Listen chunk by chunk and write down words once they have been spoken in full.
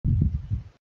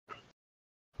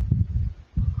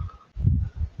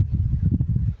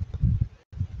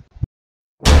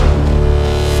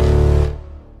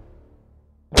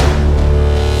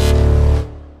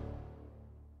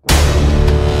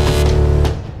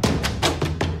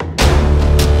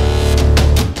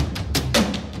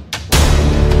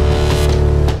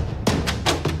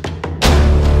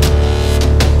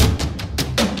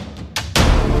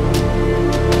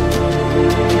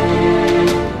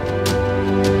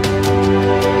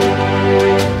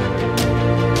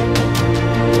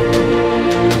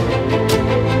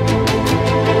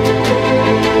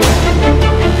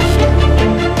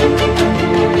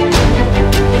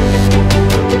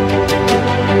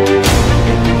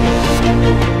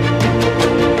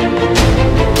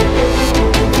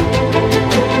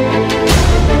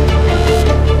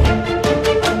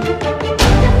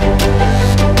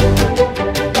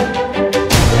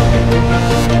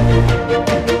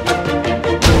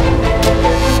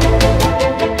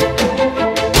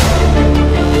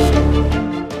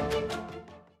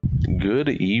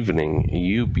evening,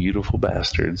 you beautiful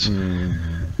bastards.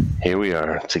 Here we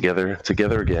are, together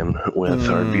again with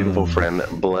our beautiful friend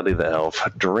Bloody the Elf.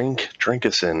 Drink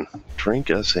us in.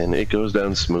 It goes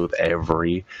down smooth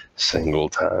every single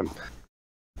time.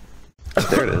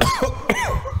 There it is.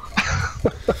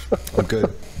 I'm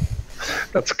good.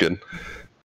 That's good.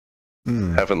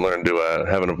 Haven't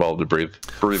evolved to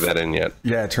breathe that in yet.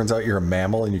 Yeah, it turns out you're a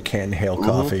mammal and you can't inhale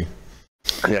coffee.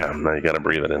 Yeah, now you gotta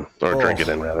breathe it in. Or drink it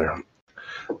in, rather.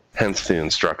 Hence the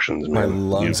instructions, man. My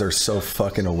lungs are so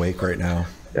fucking awake right now.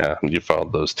 Yeah, you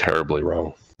followed those terribly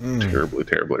wrong. Terribly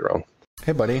wrong.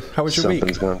 Hey, buddy. How was your week?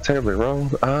 Something's gone terribly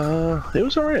wrong. It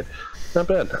was alright. Not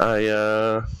bad.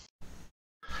 What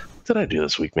did I do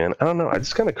this week, man? I don't know. I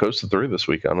just kind of coasted through this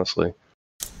week, honestly.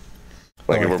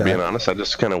 Like if we're being honest, I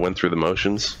just kind of went through the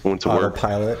motions, went to work.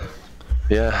 Autopilot.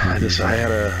 Yeah, I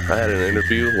had an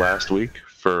interview last week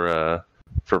for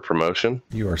promotion.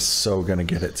 You are so gonna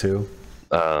get it too.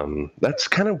 That's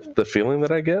kind of the feeling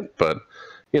that I get, but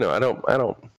I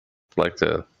don't like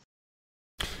to.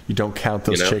 You don't count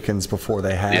those chickens before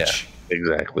they hatch. Yeah,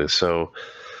 exactly. So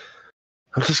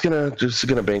I'm just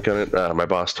gonna bank on it. My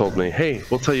boss told me, "Hey,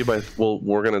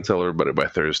 we're gonna tell everybody by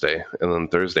Thursday," and then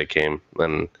Thursday came,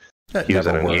 and he was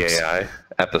at an EAI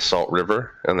at the Salt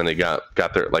River, and then he got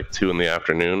there at like 2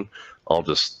 p.m, all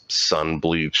just sun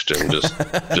bleached and just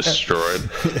destroyed.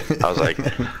 I was like,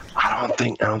 I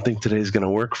don't think today's gonna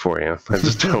work for you. I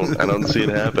don't see it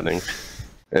happening.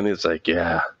 And he's like,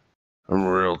 yeah, I'm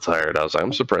real tired. I was like,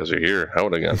 I'm surprised you're here. I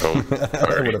would have gone home.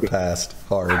 I would have passed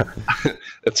hard.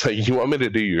 It's like, you want me to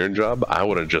do your job? I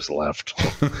would have just left.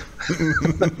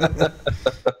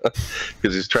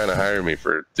 Because he's trying to hire me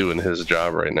for doing his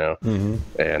job right now.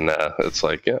 And it's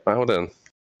like, yeah, I would have,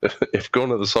 if going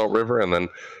to the Salt River and then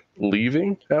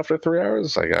leaving after 3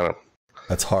 hours, like,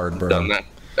 that's hard, bro. I'd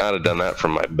have done that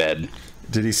from my bed.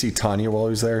 Did he see Tanya while he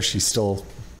was there? She's still...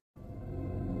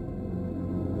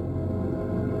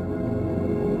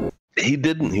 He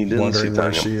didn't see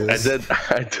Tanya.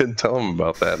 I did tell him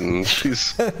about that, and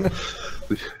she's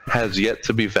has yet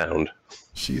to be found.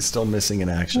 She's still missing in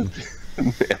action.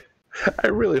 Man, I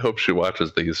really hope she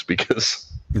watches these,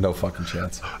 because no fucking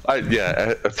chance. I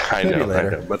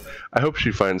know, but I hope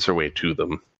she finds her way to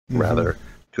them, rather,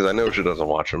 because I know she doesn't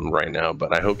watch them right now,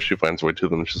 but I hope she finds her way to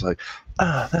them. She's like,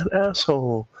 that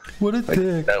asshole. What a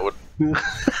dick. That would.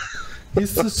 He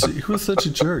was such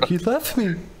a jerk. He left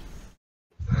me.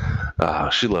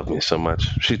 She loved me so much.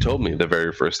 She told me the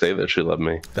very first day that she loved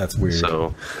me. That's weird.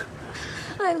 So,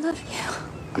 I love you.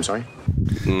 I'm sorry?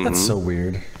 That's so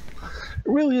weird. It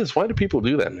really is. Why do people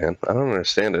do that, man? I don't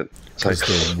understand it. It's like,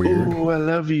 weird. Oh, I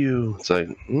love you. It's like,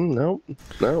 no.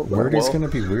 Word is going to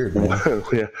be weird, man.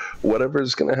 Yeah,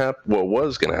 whatever's going to happen, what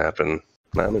was going to happen,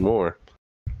 not anymore.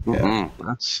 Yeah.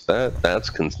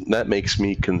 That makes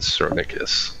me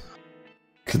concernicus.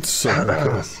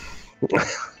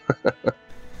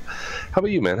 How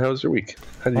about you, man? How was your week?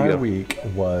 How did you go? My week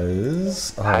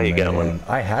was... How you got one?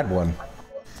 I had one.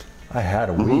 I had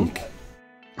a week.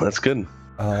 That's good.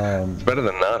 It's better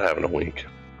than not having a week.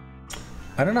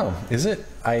 I don't know. Is it?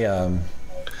 I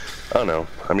don't know.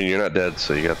 I mean, you're not dead,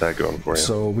 so you got that going for you.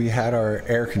 So we had our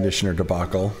air conditioner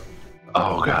debacle.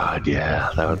 Oh, God,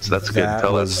 yeah. That's good.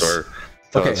 Tell that story.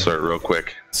 Tell that story real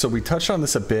quick. So we touched on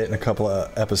this a bit in a couple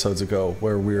of episodes ago,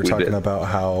 where we were talking about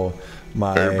how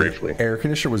my air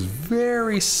conditioner was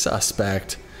very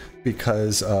suspect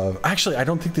because of... Actually, I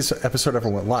don't think this episode ever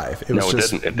went live. It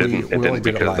didn't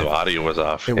because the audio was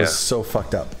off. It was so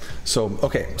fucked up. So,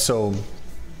 okay, so...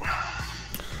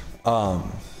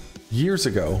 years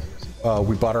ago,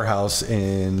 we bought our house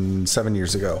 7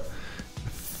 years ago.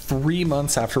 3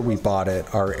 months after we bought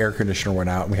it, our air conditioner went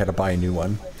out and we had to buy a new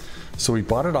one. So we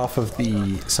bought it off of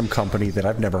some company that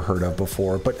I've never heard of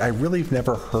before, but I really have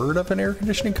never heard of an air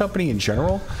conditioning company in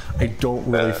general. I don't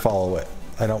really follow it.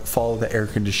 I don't follow the air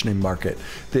conditioning market.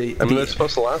 They're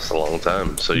supposed to last a long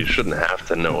time, so you shouldn't have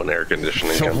to know an air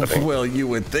conditioning company. Well, you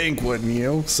would think, wouldn't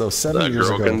you? So 7 years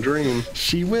ago, the girl can dream.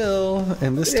 She will,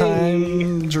 and this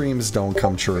time dreams don't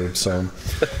come true. So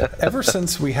ever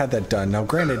since we had that done, now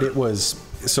granted, it was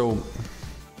so.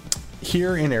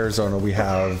 Here in Arizona, we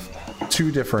have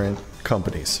 2 different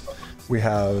companies. We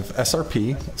have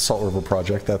SRP, Salt River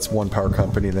Project. That's one power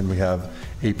company. Then we have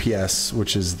APS,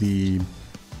 which is the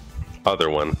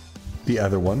other one.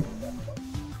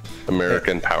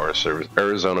 American Power Service,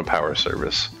 Arizona Power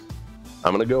Service.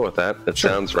 I'm gonna go with that. It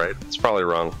sounds right. It's probably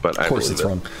wrong, but I believe it's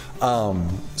wrong.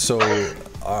 So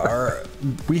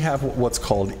we have what's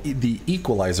called the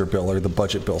equalizer bill, or the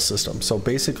budget bill system. So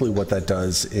basically what that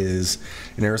does is,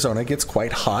 in Arizona, it gets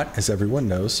quite hot, as everyone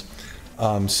knows.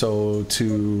 So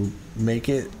to make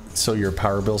it so your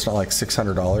power bill's not like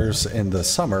 $600 in the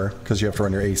summer, because you have to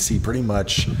run your AC pretty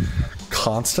much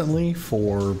constantly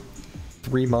for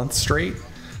 3 months straight.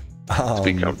 To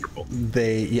be comfortable.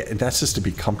 That's just to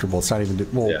be comfortable. It's not even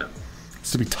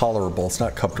it's to be tolerable. It's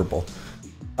not comfortable.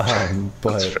 But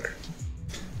That's fair.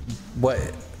 What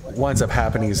winds up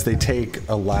happening is they take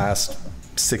a last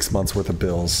 6 months worth of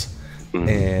bills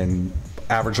and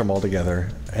average them all together,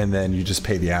 and then you just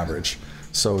pay the average.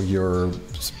 So your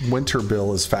winter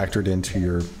bill is factored into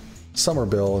your summer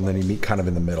bill, and then you meet kind of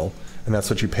in the middle, and that's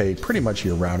what you pay pretty much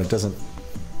year round. It doesn't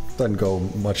go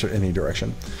much in any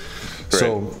direction. Right.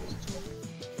 So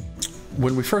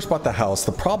when we first bought the house,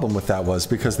 the problem with that was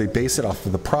because they base it off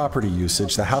of the property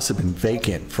usage. The house had been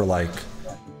vacant for like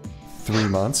 3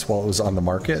 months while it was on the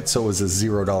market, so it was a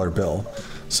 $0 bill.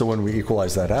 So when we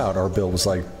equalized that out, our bill was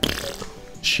like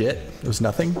shit. It was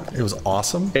nothing. It was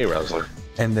awesome. Hey, Rousler.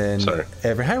 And then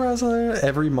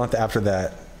every month after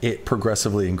that, it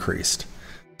progressively increased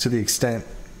to the extent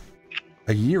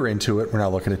a year into it, we're now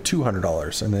looking at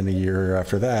 $200. And then a year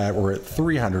after that, we're at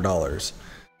 $300.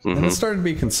 And it started to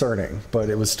be concerning, but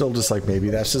it was still just like,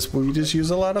 maybe that's just, we just use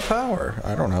a lot of power.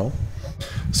 I don't know.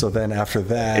 So then after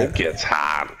that, it gets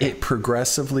hot. It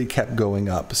progressively kept going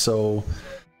up. So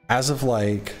as of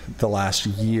like the last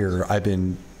year, I've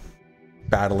been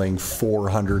battling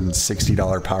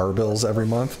 $460 power bills every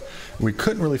month. We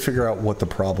couldn't really figure out what the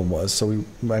problem was. So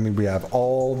we have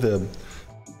all the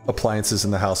appliances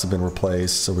in the house have been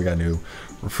replaced. So we got new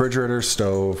refrigerator,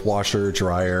 stove, washer,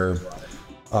 dryer,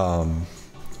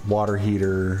 water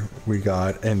heater we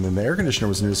got, and then the air conditioner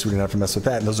was new, so we didn't have to mess with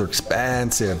that, and those are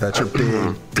expensive. That's your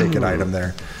big ticket item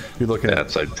there. You're looking at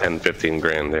it's like 10-15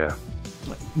 grand. Yeah,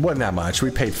 wasn't that much.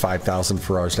 We paid $5,000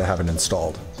 for ours to have it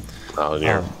installed. Oh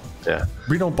yeah. Yeah.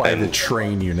 We don't buy the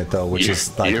train unit though, which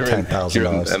is like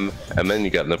 $10,000. And then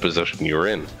you got in the position you were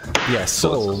in. Yeah.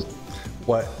 So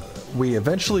what we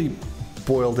eventually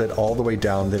boiled it all the way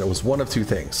down that it was one of two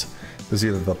things. It was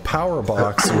either the power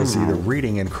box was either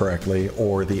reading incorrectly,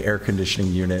 or the air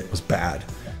conditioning unit was bad,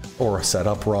 or set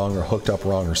up wrong, or hooked up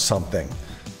wrong, or something.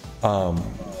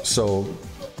 So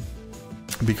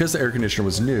because the air conditioner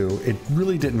was new, it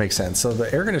really didn't make sense. So the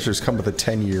air conditioners come with a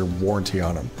 10-year warranty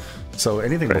on them. So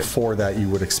anything before that, you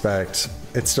would expect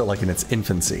it's still like in its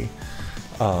infancy.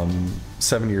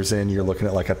 7 years in, you're looking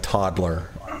at like a toddler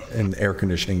in air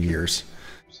conditioning years.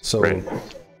 So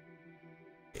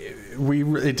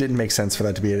it didn't make sense for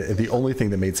that to be the only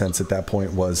thing that made sense at that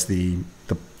point was the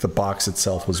box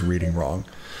itself was reading wrong,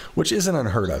 which isn't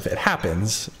unheard of. It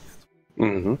happens,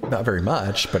 not very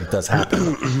much, but it does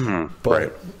happen.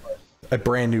 But a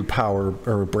brand new power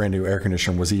or a brand new air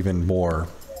conditioner was even more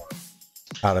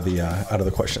out of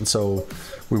the question. So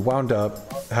we wound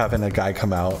up having a guy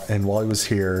come out, and while he was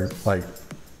here, like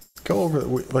go over,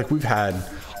 like we've had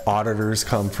auditors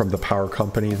come from the power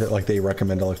company that like they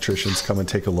recommend electricians come and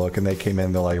take a look, and they came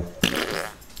in, they're like,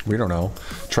 we don't know,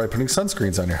 try putting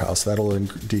sunscreens on your house, that'll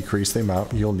decrease the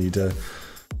amount you'll need to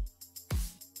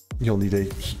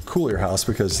cool your house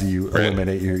because you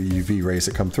eliminate your UV rays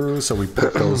that come through. So we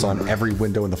put those on every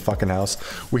window in the fucking house.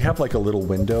 We have like a little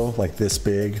window like this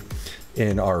big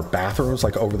in our bathrooms,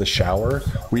 like over the shower.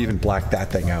 We even blacked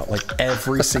that thing out, like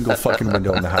every single fucking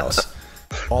window in the house.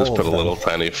 Just put a little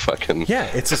tiny fucking... Yeah,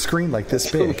 it's a screen like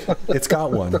this big. It's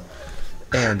got one.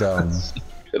 And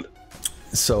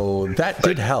so that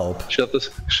did help. Shut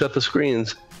the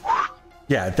screens.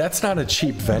 Yeah, that's not a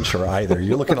cheap venture either.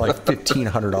 You're looking at like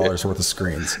 $1,500 worth of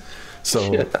screens.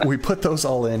 So we put those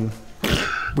all in.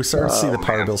 We started to see the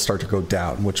power bill start to go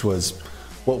down, which was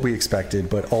what we expected,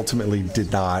 but ultimately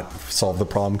did not solve the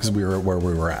problem because we were where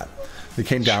we were at. It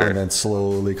came down and then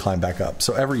slowly climbed back up.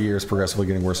 So every year is progressively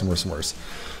getting worse and worse and worse.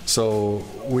 So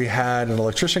we had an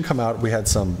electrician come out. We had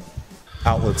some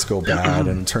outlets go bad,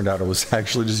 and it turned out it was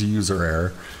actually just a user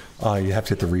error. You have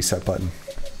to hit the reset button.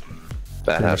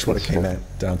 That's what it came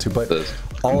down to. But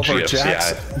all of our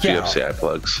jacks, GFCI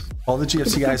plugs. All the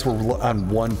GFCIs were on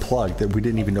one plug that we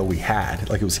didn't even know we had.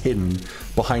 Like it was hidden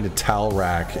behind a towel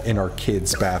rack in our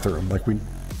kids' bathroom. Like we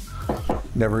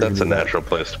never. That's a natural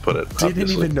place to put it. Didn't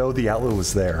even know the outlet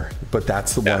was there. But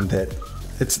that's the one that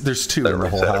there's two in the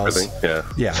whole house.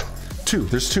 Yeah, two.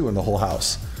 There's two in the whole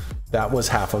house. That was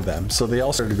half of them. So they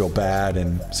all started to go bad,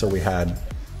 and so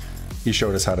he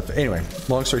showed us how to. Anyway,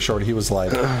 long story short, he was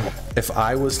like, if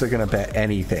I was gonna bet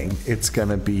anything, it's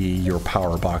gonna be your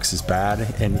power box is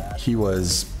bad. And he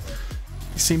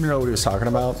seemed to know what he was talking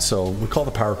about. So we called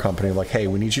the power company, like, hey,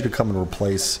 we need you to come and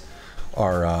replace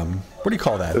what do you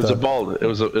call that? It was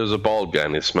a bald guy,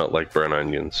 and he smelled like burnt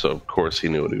onions. So of course he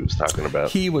knew what he was talking about.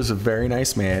 He was a very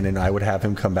nice man, and I would have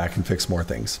him come back and fix more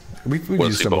things. We've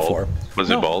used him before. Was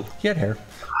he bald? He had hair.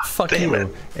 Fuck Damn you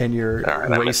it. and your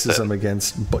racism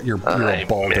against your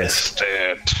baldness. Missed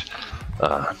it.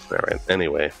 All right.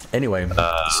 Anyway,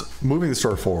 moving the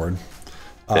story forward,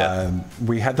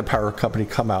 we had the power company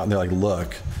come out, and they're like,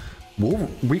 "Look,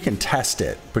 we can test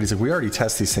it," but he's like, "We already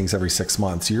test these things every 6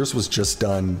 months. Yours was just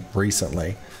done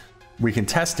recently. We can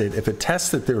test it. If it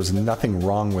tests that there was nothing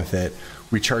wrong with it,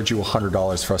 we charge you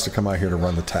 $100 for us to come out here to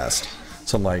run the test."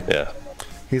 So I'm like, yeah.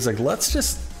 He's like, "Let's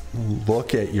just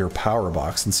look at your power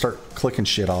box and start clicking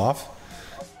shit off,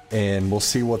 and we'll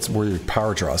see where your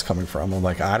power draw is coming from." I'm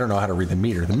like, "I don't know how to read the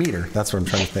meter." The meter, that's what I'm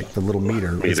trying to think. The little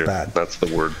meter is bad. That's the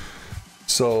word.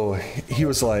 So he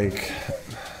was like,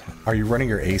 "Are you running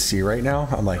your AC right now?"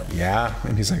 I'm like, "Yeah."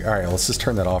 And he's like, "All right, let's just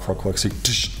turn that off real quick." So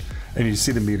and you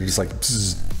see the meter just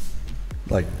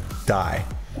like die.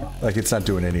 Like it's not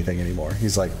doing anything anymore.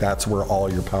 He's like, "That's where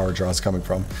all your power draw is coming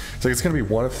from." So it's going to be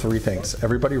one of three things.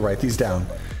 Everybody write these down.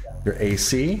 Your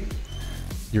AC,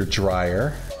 your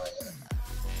dryer,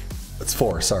 that's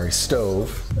 4, sorry,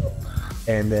 stove,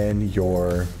 and then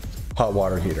your hot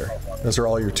water heater. Those are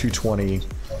all your 220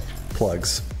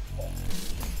 plugs.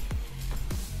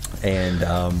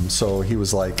 And so he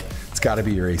was like, "It's got to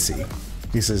be your AC."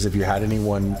 He says, "If you had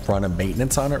anyone run a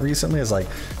maintenance on it recently," I was like,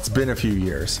 "It's been a few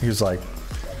years." He was like,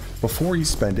 "Before you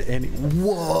spend any..."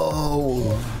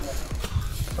 Whoa!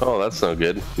 Oh, that's no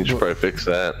good. You should probably fix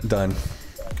that. Done.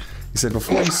 He said,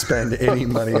 "Before you spend any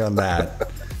money on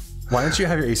that, why don't you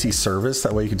have your AC serviced?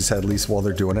 That way you can just at least while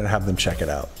they're doing it, have them check it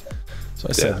out." So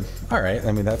I said, "All right.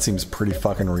 I mean, that seems pretty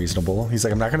fucking reasonable." He's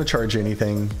like, "I'm not going to charge you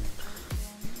anything.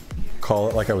 Call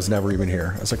it like I was never even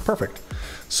here." I was like, "Perfect."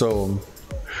 So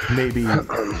maybe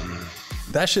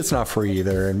that shit's not free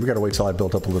either, and we got to wait till I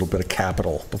build up a little bit of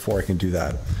capital before I can do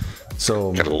that.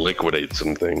 So gotta liquidate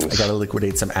some things. I gotta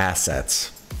liquidate some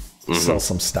assets, sell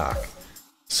some stock.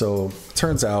 So it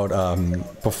turns out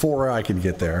before I can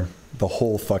get there, the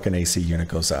whole fucking AC unit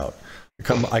goes out.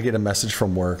 I get a message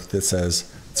from work that says,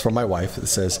 it's from my wife, that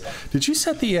says, "Did you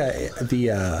set the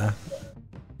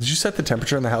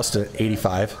temperature in the house to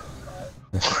 85?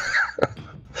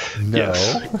 No.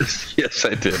 Yes,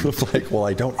 I did. Like, well,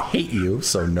 I don't hate you,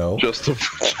 so no. Just to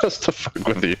fuck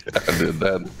with you, I did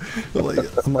that.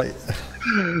 I'm like,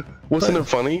 wasn't it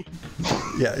funny?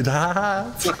 Yeah.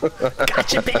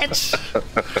 Gotcha, bitch.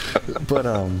 But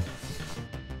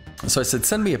so I said,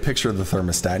 "Send me a picture of the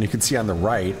thermostat," and you can see on the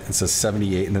right it says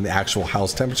 78, and then the actual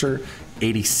house temperature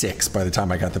 86 by the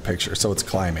time I got the picture. So it's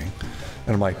climbing,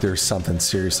 and I'm like, "There's something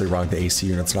seriously wrong. The AC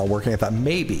unit's not working." I thought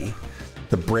maybe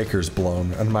the breaker's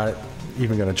blown. I'm not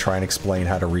even going to try and explain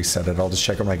how to reset it. I'll just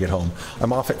check it when I get home.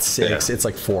 I'm off at 6. Yeah. It's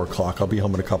like 4 o'clock. I'll be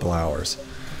home in a couple hours.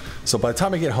 So by the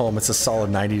time I get home, it's a solid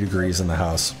 90 degrees in the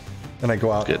house. And I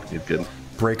go out. Good.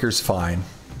 Breaker's fine.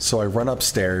 So I run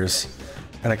upstairs,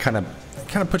 and I kind of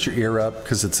put your ear up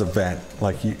because it's a vent,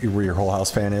 like where your whole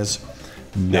house fan is.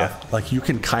 Yeah. Like you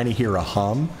can kind of hear a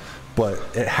hum, but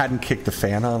it hadn't kicked the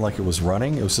fan on like it was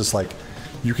running. It was just like,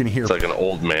 you can hear. It's like an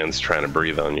old man's trying to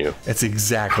breathe on you. It's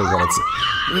exactly what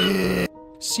it's.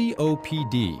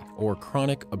 COPD, or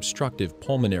chronic obstructive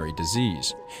pulmonary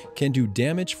disease, can do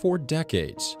damage for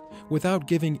decades without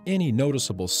giving any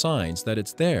noticeable signs that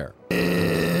it's there.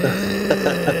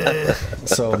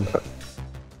 So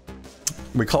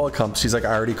we call a company. She's like,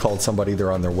 "I already called somebody.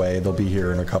 They're on their way. They'll be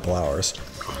here in a couple hours."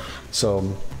 So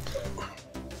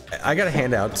I got to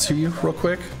hand out to you real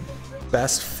quick.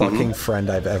 Best fucking friend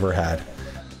I've ever had.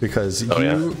 Because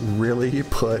you really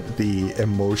put the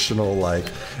emotional, like,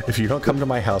 if you don't come to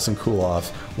my house and cool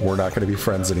off, we're not going to be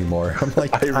friends anymore. I'm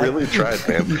like, I really tried,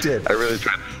 man. You did. I really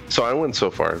tried. So I went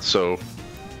so far. So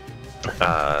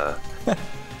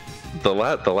the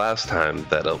last time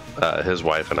that his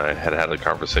wife and I had a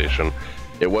conversation,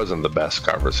 it wasn't the best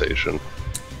conversation.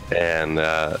 And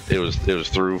it was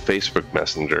through Facebook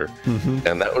Messenger.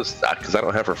 And that was because I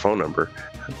don't have her phone number.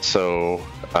 So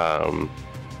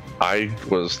I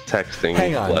was texting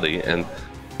Bloody, and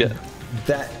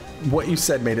that what you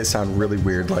said made it sound really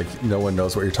weird, like no one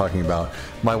knows what you're talking about.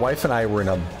 My wife and I were in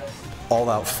a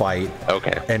all-out fight.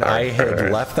 Okay. And I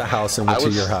had left the house and went to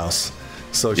your house.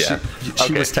 So she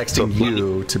was texting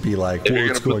you to be like,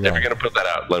 "What's going on?" If you're gonna put that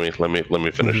out, let me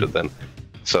finish it then.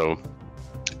 So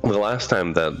the last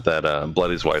time that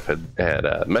Bloody's wife had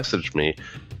messaged me,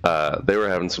 they were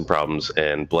having some problems,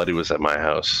 and Bloody was at my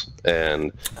house,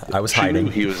 and I was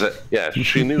hiding.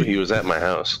 She knew he was at my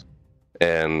house,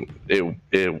 and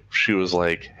she was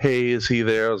like, "Hey, is he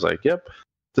there?" I was like, "Yep."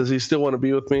 does he still want to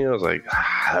be with me? I was like,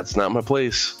 that's not my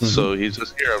place. Mm-hmm. So he's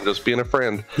just here. I'm just being a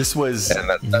friend. This was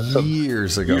that's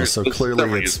years ago, so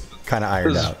clearly it's kind of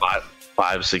ironed out.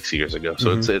 5-6 years ago,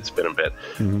 so it's been a bit.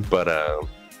 Mm-hmm. But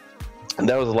and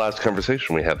that was the last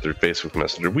conversation we had through Facebook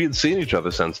Messenger. We had seen each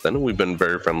other since then, and we've been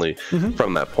very friendly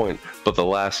from that point. But the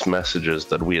last messages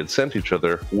that we had sent each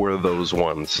other were those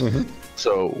ones. Mm-hmm.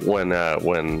 So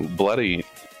when Bloody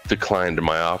declined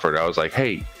my offer, I was like,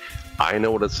 hey, I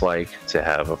know what it's like to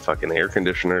have a fucking air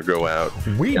conditioner go out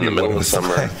in the middle of the summer.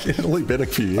 Like. It's only been a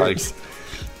few years.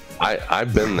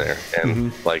 I've been there,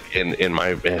 and like in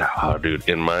my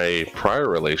prior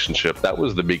relationship, that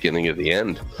was the beginning of the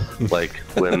end. Like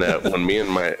when me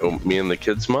and the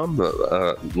kids' mom,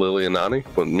 Lily and Nani,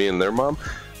 when me and their mom,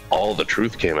 all the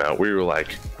truth came out. We were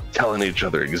like telling each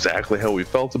other exactly how we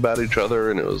felt about each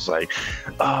other, and it was like,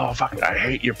 oh fuck, I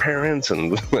hate your parents,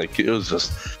 and like it was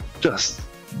just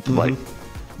like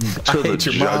to the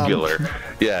jugular.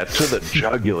 Yeah, to the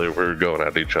jugular. We were going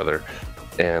at each other.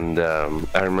 And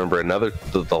I remember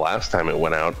the last time it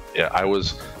went out, I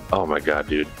was, oh my God,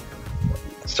 dude.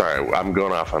 Sorry, I'm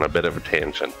going off on a bit of a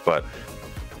tangent, but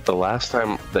the last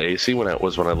time the AC went out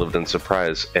was when I lived in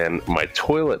Surprise, and my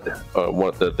toilet,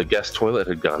 the guest toilet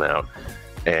had gone out,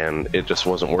 and it just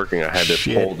wasn't working. I had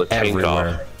to pull the tank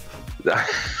off.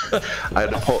 I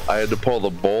had to pull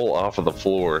the bowl off of the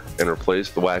floor and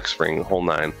replace the wax spring, the whole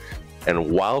nine.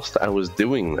 And whilst I was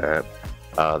doing that,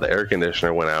 the air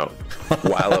conditioner went out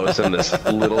while I was in this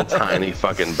little tiny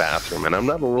fucking bathroom, and I'm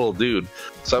not a little dude,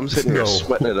 so I'm sitting here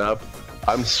sweating it up.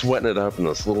 I'm sweating it up in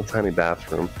this little tiny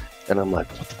bathroom, and I'm like,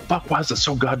 what the fuck? Why is it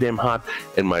so goddamn hot?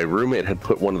 And my roommate had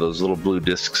put one of those little blue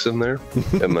discs in there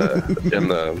in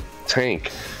the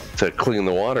tank to clean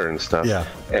the water and stuff. Yeah.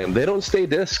 And they don't stay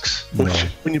discs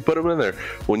when you put them in there.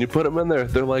 When you put them in there,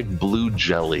 they're like blue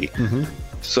jelly. Mm-hmm.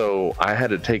 So I had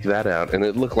to take that out, and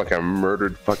it looked like I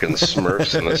murdered fucking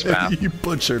Smurfs in this bathroom. You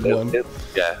butchered one.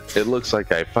 It looks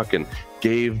like I fucking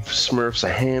gave Smurfs a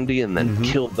handy and then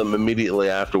killed them immediately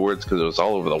afterwards because it was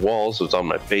all over the walls. It was on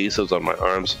my face. It was on my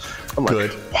arms. I'm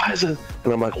like, why is it?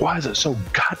 And I'm like, why is it so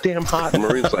goddamn hot? And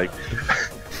Marie's like,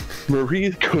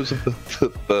 Marie goes to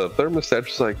the thermostat.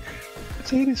 She's like,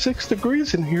 it's 86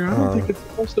 degrees in here. I don't think it's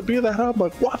supposed to be that hot. I'm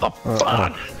like, what the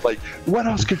fuck? Like, what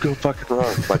else could go fucking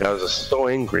wrong? Like, I was just so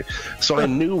angry. So I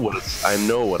know what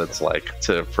it's like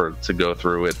to go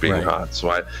through it being hot. So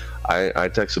I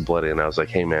texted Bloody and I was like,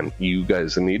 hey man, you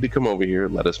guys need to come over here.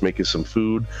 Let us make you some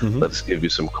food. Let's give you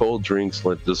some cold drinks.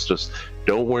 Let this just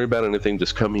don't worry about anything.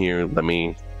 Just come here.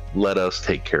 Let us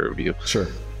take care of you. Sure.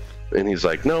 And he's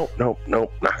like, no,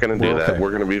 not gonna do that.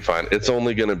 We're gonna be fine. It's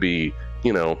only gonna be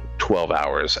 12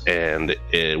 hours, and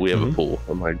we have a pool.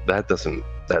 I'm like, that's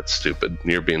stupid.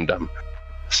 You're being dumb.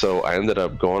 So I ended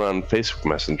up going on Facebook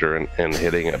Messenger and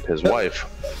hitting up his wife.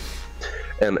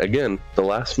 And again, the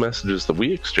last messages that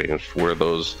we exchanged were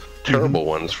those terrible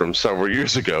ones from several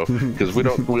years ago, because we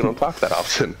don't talk that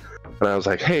often. And I was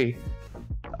like, hey,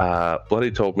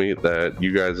 Bloody told me that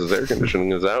you guys' air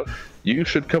conditioning is out. You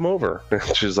should come over. And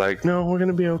she's like, no, we're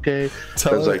gonna be okay.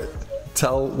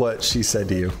 Tell what she said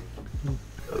to you.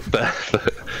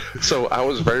 So I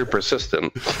was very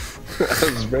persistent.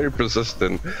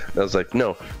 I was like,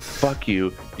 no, fuck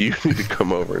you. You need to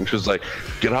come over. And she was like,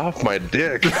 get off my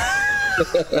dick.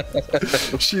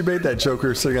 She made that joke. We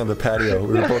were sitting on the patio.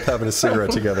 We were both having a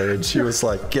cigarette together, and she was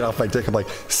like, get off my dick. I'm like,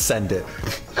 send it.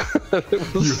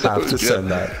 You have to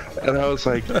send that. And I was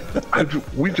like,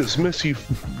 we just miss you,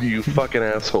 you fucking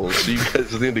assholes. So you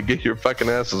guys need to get your fucking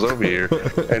asses over here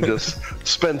and just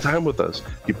spend time with us,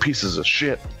 you pieces of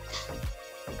shit.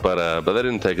 But they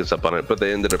didn't take us up on it. But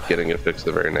they ended up getting it fixed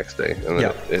the very next day. And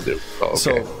it was all okay.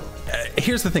 So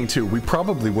here's the thing too. We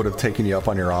probably would have taken you up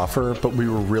on your offer, but we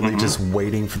were really just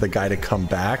waiting for the guy to come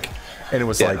back, and it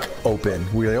was like open.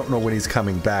 We don't know when he's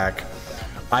coming back.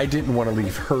 I didn't want to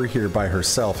leave her here by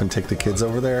herself and take the kids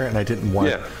over there, and I didn't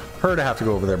want her to have to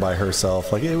go over there by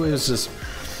herself. Like it was just,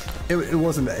 it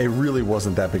really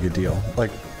wasn't that big a deal.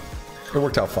 Like it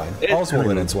worked out fine. All's well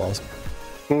that ends well.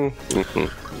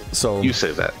 So you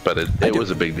say that, but it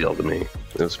was a big deal to me.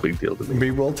 It was a big deal to me.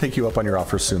 We will take you up on your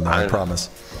offer soon, though, I promise.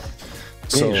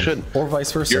 So, you should, or vice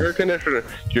versa. Your air conditioner,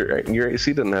 your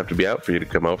AC doesn't have to be out for you to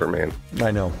come over, man. I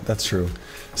know, that's true.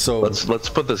 So let's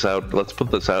put this out. Let's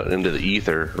put this out into the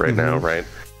ether right now, right?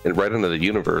 And right into the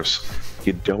universe.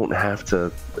 You don't have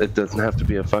to. It doesn't have to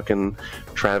be a fucking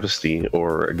travesty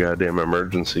or a goddamn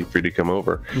emergency for you to come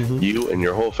over. You and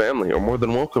your whole family are more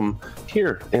than welcome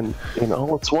here in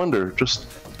all its wonder. Just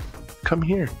come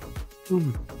here.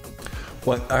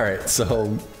 Well, all right.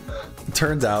 So it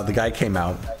turns out the guy came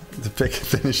out. to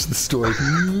finish the story.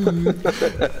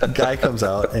 Guy comes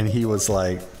out and he was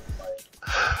like,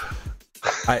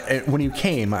 when he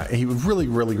came, he was really,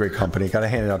 really great company. Got to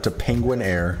hand it out to Penguin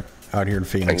Air out here in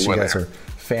Phoenix. You guys are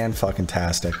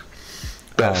fan-fucking-tastic.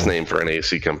 Best name for an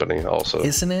AC company, also.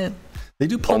 Isn't it? They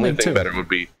do plumbing, too. Only thing better would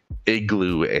be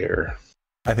Igloo Air.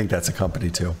 I think that's a company,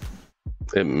 too.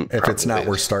 If it's not,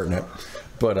 we're starting it.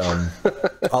 But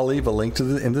I'll leave a link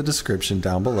in the description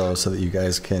down below so that you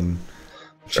guys can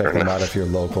check them out if you're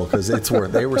local, because it's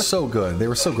worth. They were so good. They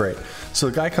were so great. So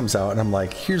the guy comes out and I'm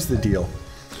like, here's the deal.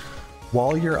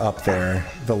 While you're up there,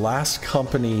 the last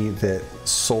company that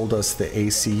sold us the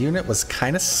AC unit was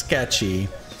kind of sketchy,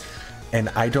 and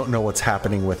I don't know what's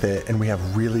happening with it, and we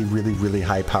have really, really, really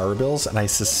high power bills, and I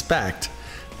suspect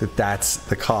that that's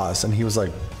the cause. And he was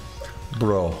like,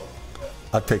 bro,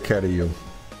 I'll take care of you.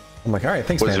 I'm like, all right,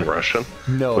 thanks, man. Was he Russian?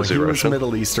 No, he was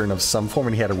Middle Eastern of some form,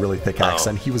 and he had a really thick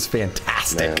accent. He was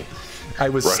fantastic. I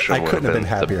couldn't have been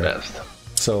happier.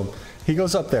 So he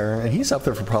goes up there, and he's up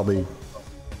there for probably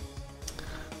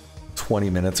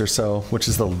 20 minutes or so, which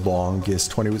is the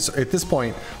longest 20. So at this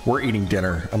point, we're eating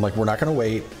dinner. I'm like, we're not going to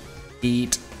wait.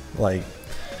 Eat. Like,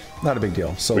 not a big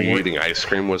deal. So were you eating ice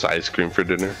cream? Was ice cream for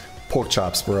dinner? Pork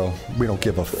chops, bro. We don't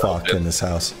give a fuck in this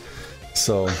house.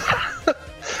 So...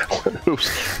 it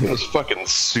was fucking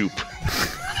soup.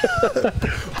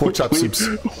 Pork chop soups.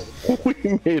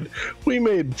 We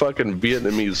made fucking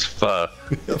Vietnamese pho.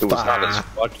 It was hot as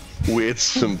fuck. We ate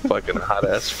some fucking hot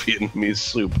ass Vietnamese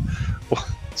soup.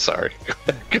 Sorry.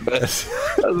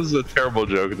 That was a terrible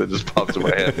joke that just popped in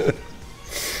my head.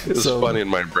 It was funny in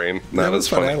my brain. That was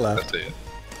funny. I laughed.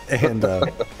 And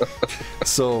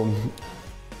so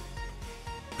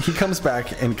he comes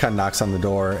back and kind of knocks on the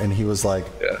door, and he was like,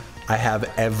 I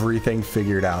have everything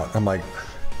figured out. I'm like,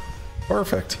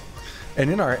 perfect. And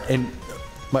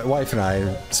my wife and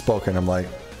I spoke, and I'm like,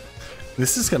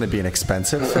 this is going to be an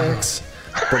expensive fix,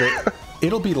 but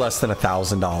it'll be less than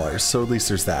 $1,000. So at least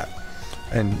there's that.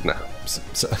 And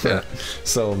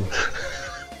so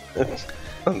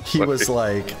he was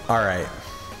like, all right,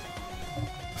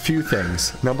 few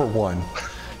things. Number one,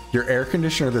 your air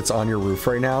conditioner that's on your roof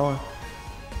right now,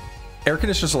 air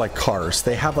conditioners are like cars.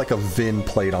 They have like a VIN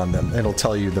plate on them. It'll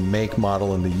tell you the make,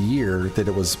 model, and the year that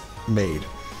it was made.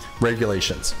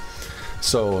 Regulations.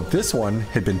 So this one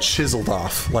had been chiseled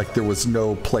off. Like there was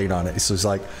no plate on it. So it's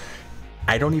like,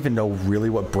 I don't even know really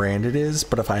what brand it is,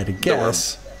 but if I had to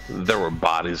guess... There were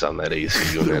bodies on that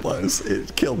AC unit.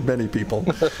 It killed many people.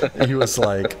 He was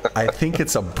like, I think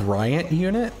it's a Bryant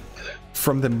unit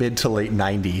from the mid to late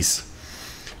 90s.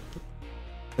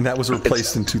 And that was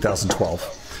replaced in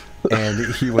 2012.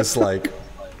 And he was like,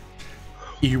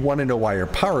 you want to know why your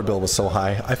power bill was so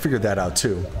high? I figured that out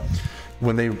too.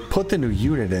 When they put the new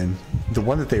unit in, the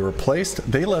one that they replaced,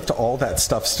 they left all that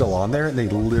stuff still on there, and they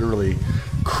literally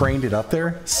craned it up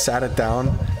there, sat it down,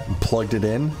 and plugged it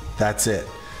in. That's it.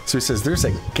 So he says there's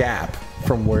a gap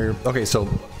from where... Okay, so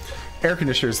air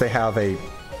conditioners, they have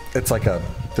it's like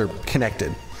they're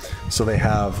connected. So they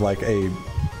have like a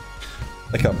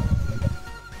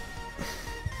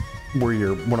where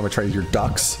your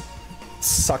ducts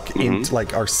suck into,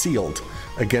 like, are sealed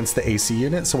against the AC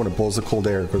unit. So when it blows the cold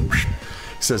air, it goes, he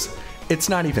says it's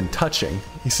not even touching.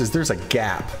 He says there's a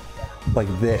gap like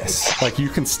this, like you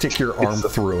can stick your arm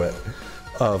through it.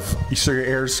 So your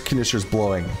air conditioner's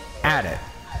blowing at it.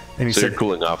 And he said, you're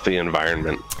cooling off the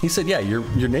environment. He said, yeah,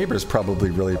 your neighbors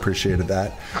probably really appreciated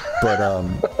that, but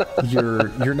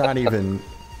you're not even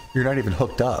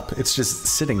hooked up. It's just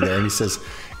sitting there. And he says,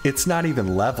 it's not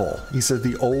even level. He said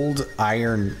the old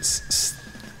iron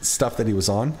stuff that he was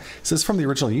on, says from the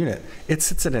original unit, it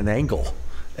sits at an angle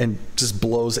and just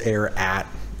blows air at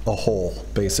a hole,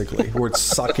 basically, where it's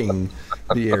sucking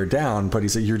the air down. But he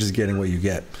said, you're just getting what you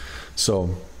get. So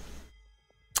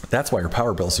that's why your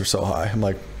power bills are so high. I'm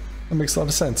like, that makes a lot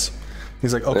of sense.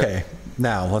 He's like, okay,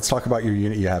 now let's talk about your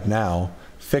unit you have now,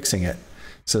 fixing it. He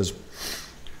says,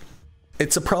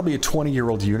 it's probably a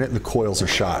 20-year-old unit, and the coils are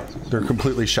shot. They're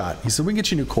completely shot. He said, we can get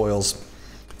you new coils.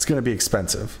 It's going to be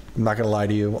expensive. I'm not going to lie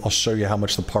to you. I'll show you how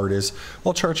much the part is.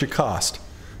 I'll charge you cost.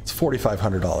 It's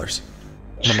 $4,500.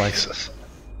 And I'm like,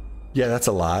 yeah, that's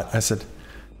a lot. I said,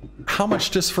 how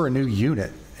much just for a new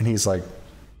unit? And he's like,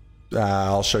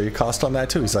 I'll show you cost on that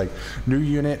too. He's like, new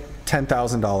unit,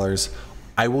 $10,000.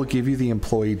 I will give you the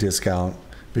employee discount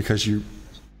because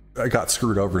I got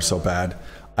screwed over so bad.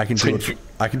 I can do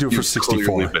it for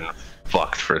 64. You've been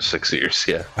fucked for 6 years.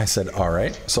 Yeah. I said, all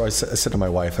right. So I said to my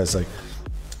wife, I was like,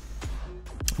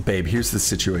 babe, here's the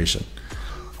situation.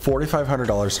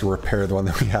 $4,500 to repair the one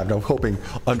that we have. Now, I'm hoping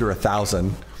under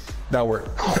 $1,000. Now we're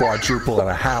quadruple and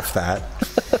a half that.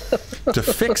 to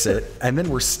fix it, and then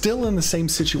we're still in the same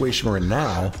situation we're in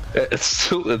now. It's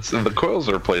the coils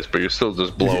are replaced, but you're still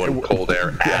just blowing cold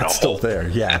air at It's still there,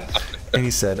 yeah. And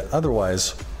he said,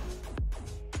 otherwise,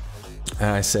 and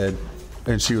I said,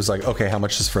 and she was like, okay, how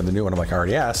much is for the new one? I'm like, I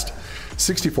already asked.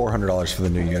 $6,400 for the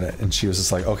new unit. And she was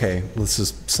just like, okay, let's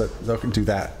just do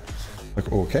that. I'm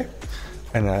like, okay.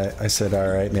 And I said, all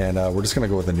right, man, we're just going to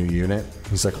go with a new unit.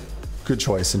 He's like, good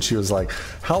choice. And she was like,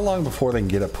 how long before they can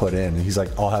get it put in? And he's like,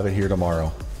 I'll have it here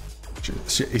tomorrow.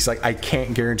 He's like, I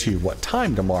can't guarantee you what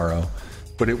time tomorrow,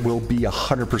 but it will be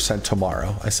 100%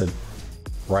 tomorrow. I said,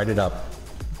 write it up,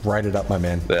 my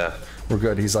man. Yeah. We're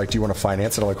good. He's like, do you want to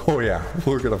finance it? I'm like, oh yeah,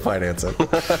 we're going to finance it.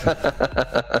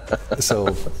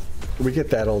 So we get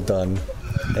that all done.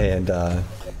 And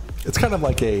it's kind of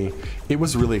like it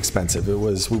was really expensive.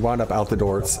 We wound up out the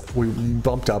door. We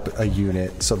bumped up a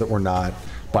unit so that we're not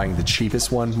buying the cheapest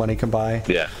one money can buy.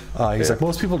 Yeah. He's like,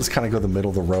 most people just kind of go the middle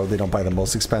of the road. They don't buy the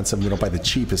most expensive. They don't buy the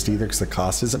cheapest either because the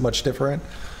cost isn't much different.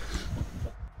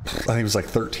 I think it was like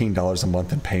 $13 a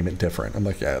month in payment different. I'm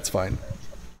like, yeah, that's fine.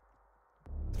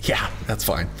 Yeah, that's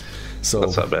fine. So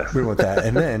that's not bad. We went with that.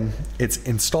 And then it's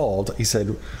installed. He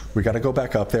said, we got to go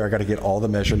back up there. I got to get all the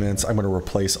measurements. I'm going to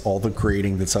replace all the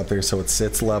grading that's up there so it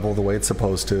sits level the way it's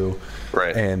supposed to.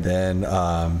 Right. And then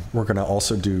we're going to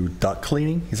also do duct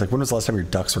cleaning. He's like, when was the last time your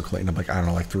ducts were cleaned? I'm like, I don't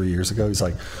know, like 3 years ago. He's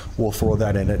like, we'll throw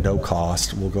that in at no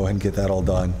cost. We'll go ahead and get that all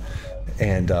done.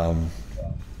 And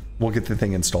we'll get the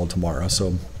thing installed tomorrow.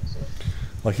 So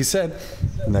like he said,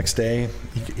 the next day,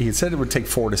 he said it would take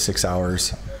 4 to 6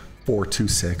 hours. 4 to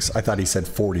 6. I thought he said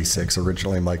 46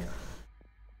 originally. I'm like,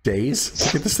 days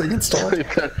to get this thing installed?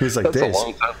 He's like, that's days. A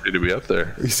long time for you to be up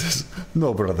there. He says,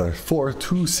 no, brother, 4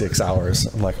 to 6 hours.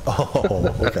 I'm like,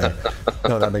 oh, okay.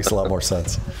 No, that makes a lot more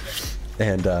sense.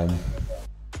 And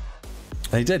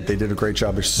they did a great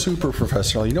job. They're super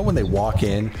professional. You know when they walk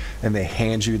in and they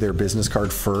hand you their business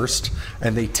card first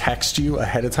and they text you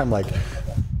ahead of time, like,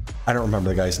 I don't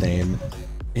remember the guy's name.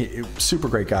 Super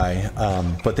great guy,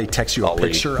 but they text you a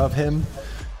picture of him.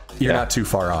 You're not too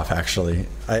far off, actually.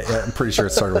 I'm pretty sure it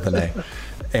started with an A.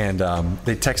 And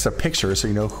they text a picture so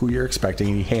you know who you're expecting.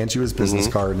 And he hands you his business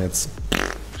card, and it's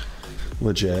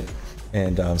legit.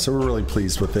 And so we're really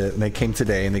pleased with it. And they came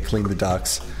today, and they cleaned the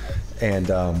ducts.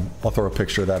 And I'll throw a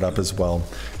picture of that up as well.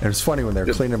 And it's funny, when they're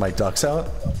cleaning my ducts out,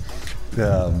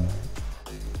 at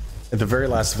the very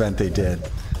last event they did,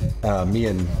 me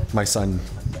and my son...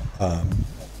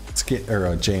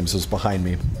 James was behind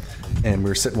me, and we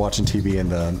were sitting watching TV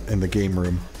in the game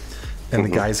room, and the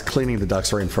guy's cleaning the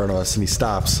ducts right in front of us, and he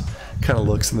stops, kind of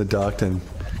looks in the duct, and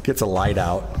gets a light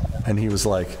out, and he was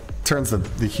like, turns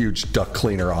the huge duct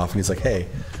cleaner off, and he's like, hey,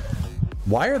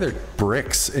 why are there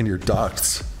bricks in your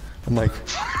ducts? I'm like,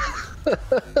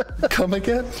 come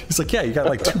again? He's like, yeah, you got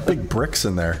like 2 big bricks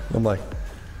in there. I'm like,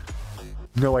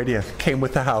 no idea. Came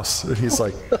with the house. And he's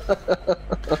like,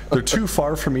 they're too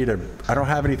far for me I don't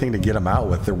have anything to get them out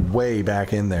with. They're way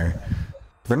back in there.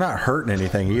 They're not hurting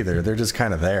anything either. They're just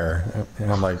kind of there.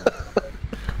 And I'm like,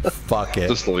 fuck it.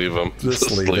 Just leave them.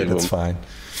 Just leave it. It's fine.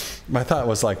 My thought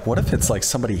was like, what if it's like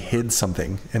somebody hid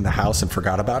something in the house and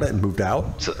forgot about it and moved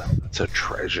out? It's a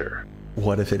treasure.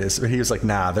 What if it is? He was like,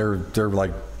 nah, they're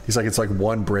like, he's like, it's like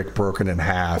 1 brick broken in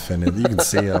half and you can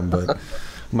see them, but...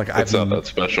 I'm like, it's not that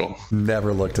special.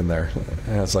 Never looked in there.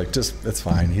 And I was like, it's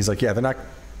fine. He's like, yeah, they're not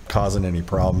causing any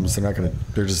problems.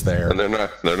 They're just there. And they're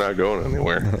not going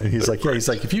anywhere. He's like, yeah, he's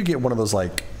like, if you get one of those,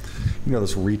 like, you know,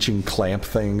 those reaching clamp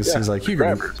things, he's like, you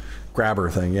can grabber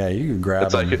thing. Yeah, you can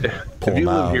grab them. Like, if you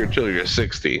live here until you're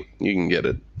 60, you can get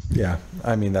it. Yeah.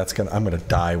 I mean, I'm going to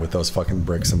die with those fucking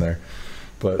bricks in there.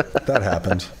 But that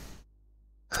happened.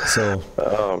 So,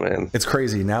 oh man, it's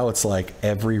crazy. Now it's like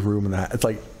every room in that, it's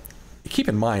like, keep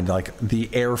in mind, like the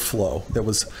airflow that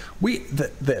was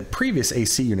the previous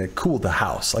AC unit cooled the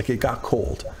house, like it got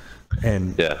cold,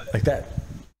 and like that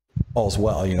all's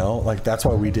well, you know, like that's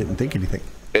why we didn't think anything.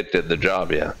 It did the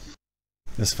job. Yeah.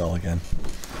 This fell again.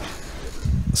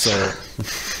 So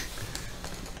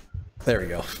there we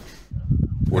go.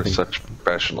 We're such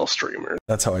professional streamers.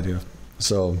 That's how I do.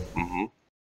 So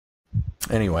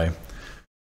anyway,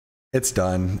 it's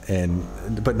done,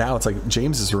 but now it's like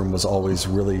James's room was always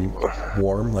really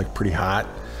warm, like pretty hot.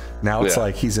 Now it's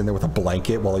like he's in there with a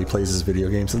blanket while he plays his video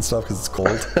games and stuff because it's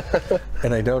cold.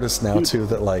 And I noticed now too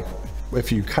that like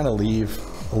if you kind of leave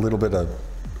a little bit of,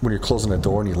 when you're closing a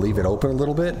door and you leave it open a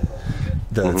little bit,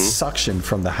 the suction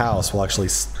from the house will actually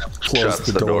close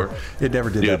the door. It never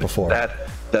did that before.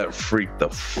 That freaked the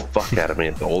fuck out of me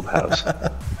at the old house,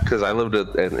 because I lived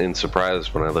in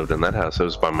Surprise when I lived in that house. I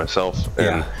was by myself,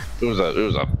 and it was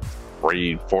a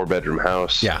 4-bedroom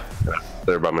house. Yeah.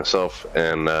 There by myself,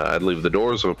 and I'd leave the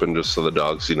doors open just so the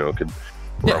dogs, could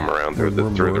roam around through the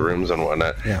rooms and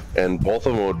whatnot. Yeah. And both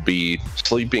of them would be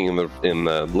sleeping in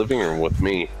the living room with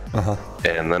me.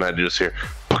 And then I'd just hear,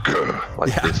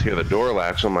 just hear the door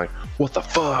latch. I'm like, what the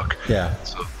fuck? Yeah.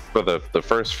 So for the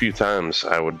first few times,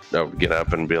 I would get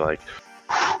up and be like,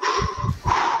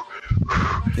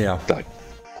 yeah, like,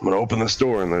 I'm gonna open this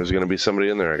door and there's gonna be somebody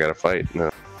in there. I gotta fight.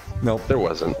 No, nope, there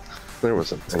wasn't.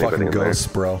 It's anybody fucking ghosts,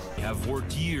 bro. We have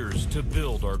worked years to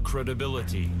build our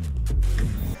credibility.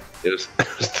 It was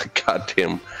the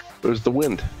goddamn. It was the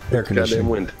wind. Air conditioning. Goddamn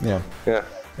wind. Yeah. Yeah.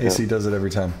 AC does it every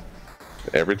time.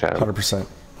 Every time. 100%.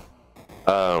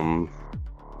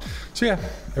 So yeah,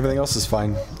 everything else is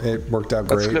fine. It worked out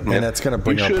great, good, and it's gonna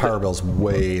bring our power bills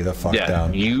way the fuck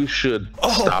down. You should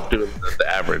stop doing the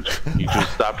average. You should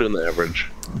stop doing the average.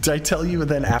 Did I tell you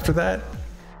then after that?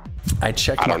 I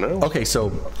checked. I don't know. Okay,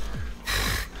 so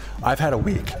I've had a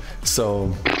week.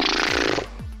 So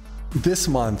this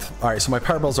month, all right. So my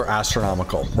power bills are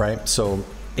astronomical, right? So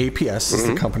APS is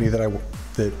the company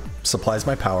that supplies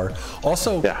my power.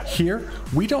 Also, here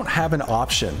we don't have an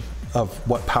option of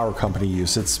what power company you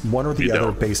use. It's one or the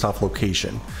other based off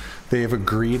location. They have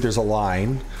agreed. There's a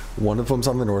line. One of them's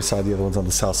on the north side, the other one's on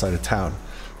the south side of town.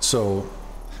 So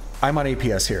I'm on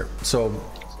APS here. So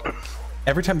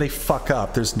every time they fuck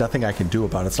up, there's nothing I can do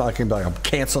about it. It's not like I can be like, I'm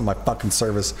canceling my fucking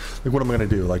service. Like, what am I gonna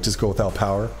do? Like, just go without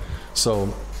power?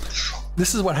 So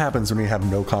this is what happens when you have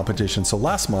no competition. So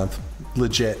last month,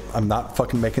 legit, I'm not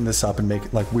fucking making this up and make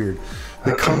it like weird.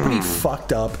 The company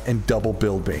fucked up and double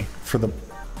billed me for the.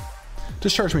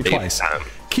 Just charged me twice.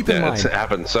 Keep in mind, it's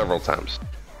happened several times.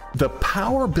 The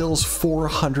power bill's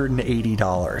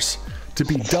 $480. To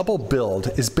be double billed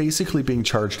is basically being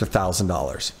charged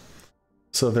 $1,000.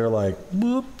 So they're like,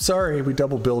 whoop, sorry, we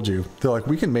double billed you. They're like,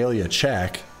 we can mail you a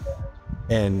check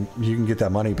and you can get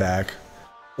that money back,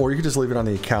 or you can just leave it on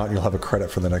the account and you'll have a credit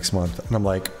for the next month. And I'm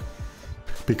like,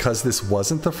 because this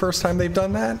wasn't the first time they've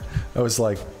done that, I was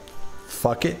like,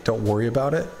 fuck it, don't worry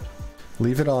about it.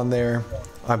 Leave it on there.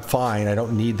 I'm fine. I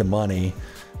don't need the money.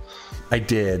 I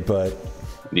did, but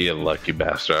you lucky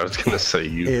bastard. I was gonna say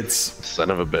it's son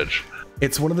of a bitch.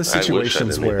 It's one of the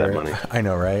situations where I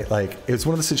know, right? Like, it's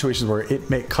one of the situations where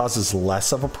it causes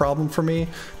less of a problem for me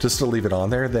just to leave it on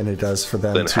there than it does for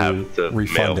them to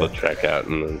refund mail the check out.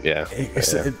 And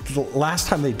then, last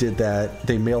time they did that,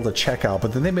 they mailed a check out,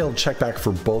 but then they mailed a check back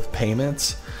for both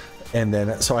payments. And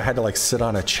then, so I had to like sit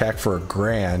on a check for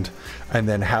 $1,000 and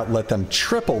then let them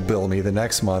triple bill me the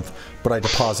next month, but I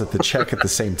deposit the check at the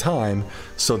same time.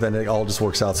 So then it all just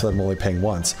works out. So I'm only paying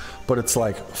once, but it's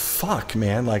like, fuck,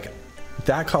 man, like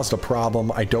that caused a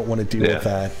problem. I don't want to deal with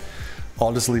that.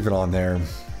 I'll just leave it on there.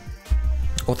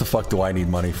 What the fuck do I need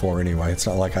money for anyway? It's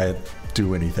not like I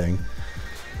do anything.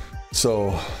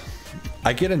 So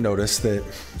I get a notice that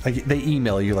they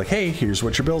email you like, hey, here's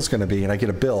what your bill's going to be. And I get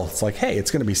a bill. It's like, hey, it's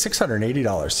going to be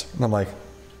 $680. And I'm like,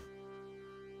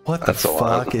 what the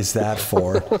fuck is that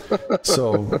for?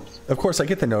 So, of course, I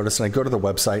get the notice and I go to the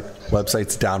website.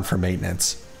 Website's down for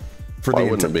maintenance for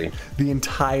the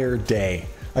entire day.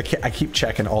 I keep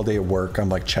checking all day at work. I'm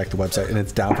like, check the website, and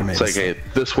it's down for maintenance. It's like, hey,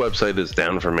 this website is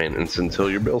down for maintenance until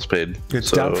your bill's paid.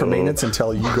 It's down for maintenance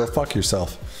until you go fuck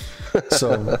yourself.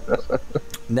 So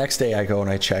next day I go and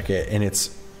I check it, and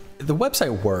the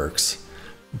website works,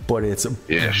 but it's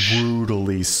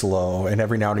brutally slow, and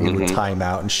every now and again we time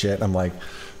out and shit. I'm like,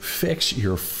 fix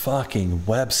your fucking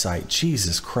website,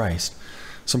 Jesus Christ.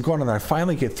 So I'm going on there, I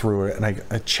finally get through it, and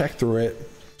I check through it,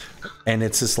 and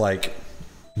it's just like,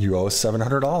 you owe us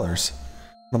 $700.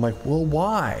 I'm like, well,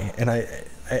 why? And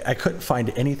I couldn't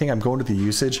find anything. I'm going to the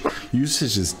usage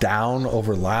is down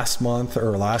over last month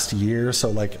or last year, so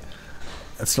like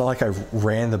it's not like I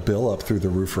ran the bill up through the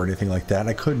roof or anything like that. And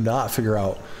I could not figure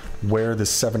out where the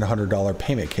 $700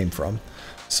 payment came from.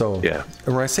 So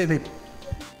when I say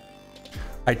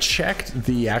I checked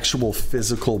the actual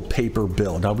physical paper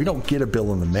bill. Now, we don't get a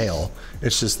bill in the mail.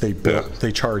 It's just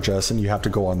they charge us, and you have to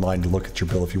go online to look at your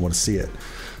bill if you want to see it.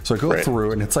 So I go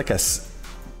through, and it's like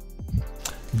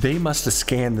they must have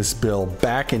scanned this bill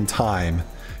back in time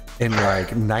in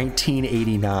like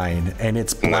 1989, and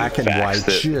it's black and white.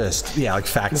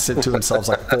 Faxed it to themselves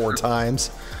like 4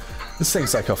 times. This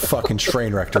thing's like a fucking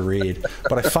train wreck to read.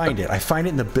 But I find it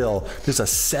in the bill. There's a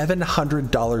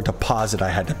 $700 deposit I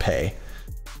had to pay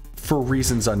for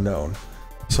reasons unknown.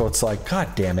 So it's like,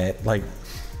 god damn it. Like,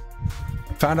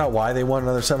 found out why they want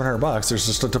another $700. There's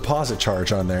just a deposit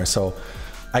charge on there. So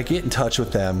I get in touch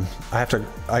with them.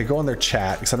 I go on their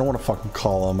chat because I don't want to fucking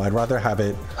call them. I'd rather have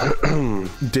it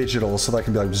digital so that I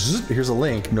can be like, here's a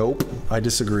link. Nope, I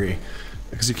disagree.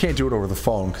 because you can't do it over the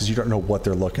phone because you don't know what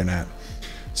they're looking at.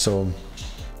 So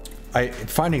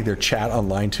finding their chat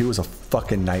online too is a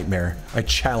fucking nightmare. I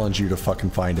challenge you to fucking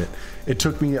find it. It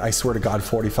took me, I swear to God,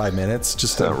 45 minutes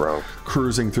just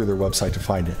cruising through their website to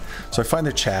find it. So I find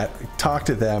their chat, talk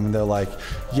to them, and they're like,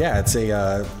 "Yeah, it's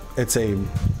a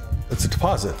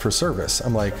deposit for service."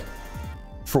 I'm like,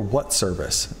 "For what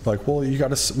service?" Like, "Well, you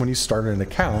got to, when you start an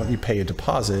account, you pay a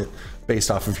deposit based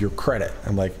off of your credit."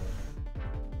 I'm like,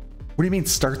 "What do you mean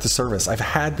start the service? I've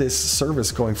had this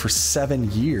service going for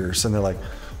 7 years." And they're like,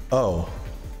 "Oh,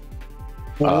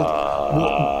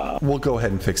 we'll go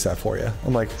ahead and fix that for you."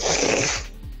 I'm like,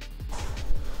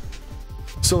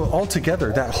 so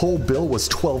altogether, that whole bill was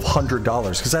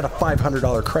 $1,200 because I had a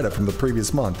 $500 credit from the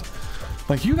previous month.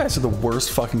 Like, you guys are the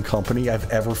worst fucking company I've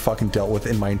ever fucking dealt with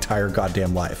in my entire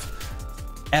goddamn life.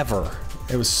 Ever.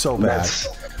 It was so bad.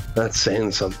 That's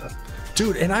saying something.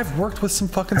 Dude, and I've worked with some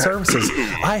fucking services.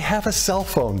 I have a cell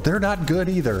phone. They're not good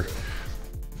either.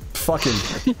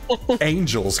 Fucking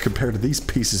angels compared to these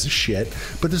pieces of shit.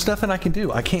 But there's nothing I can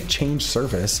do. I can't change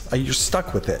service. You're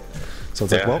stuck with it. So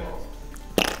it's like, well,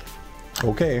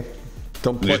 okay.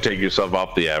 Did you take yourself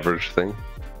off the average thing?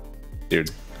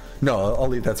 Dude. No, I'll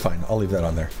leave. That's fine. I'll leave that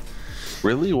on there.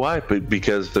 Really? Why?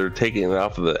 Because they're taking it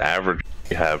off of the average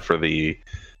you have for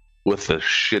with the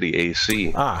shitty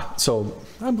AC. So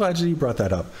I'm glad you brought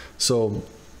that up. So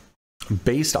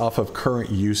based off of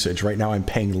current usage, right now I'm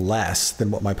paying less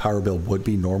than what my power bill would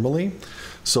be normally.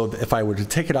 So if I were to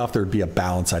take it off, there would be a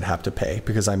balance I'd have to pay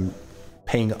because I'm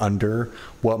paying under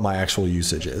what my actual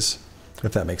usage is,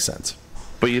 if that makes sense.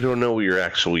 But you don't know what your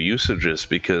actual usage is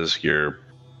because your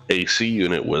AC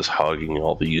unit was hogging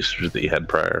all the usage that you had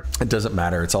prior. It doesn't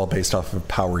matter. It's all based off of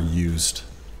power used.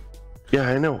 Yeah,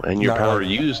 I know. And your power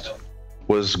used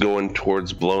was going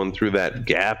towards blowing through that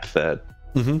gap that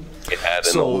it had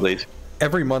in the old days.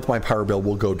 Every month my power bill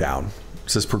will go down.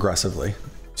 It's just progressively.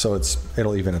 So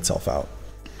it'll even itself out.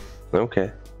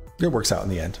 Okay. It works out in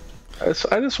the end.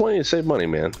 I just want you to save money,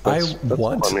 man. I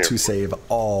want to save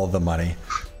all the money.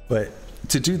 But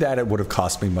to do that, it would have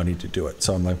cost me money to do it.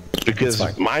 So I'm like,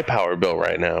 because my power bill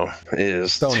right now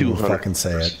is $200. Don't even fucking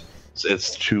say it.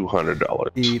 It's $200.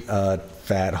 Eat a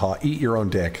fat hot. Eat your own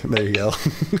dick. There you go.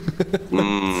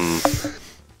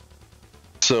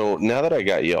 So now that I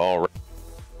got you all ready,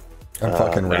 I'm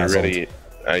fucking razzled.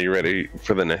 Are you ready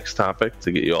for the next topic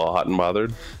to get you all hot and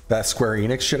bothered? That Square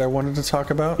Enix shit I wanted to talk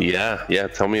about? Yeah.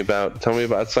 Tell me about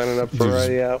signing up for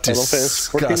a Final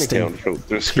Fantasy XIV account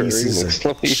for Square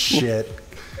Enix. Shit.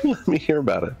 Let me hear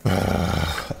about it.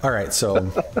 All right, so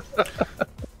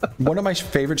one of my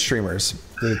favorite streamers,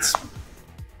 it's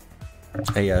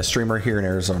a streamer here in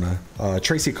Arizona,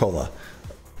 Tracy Cola.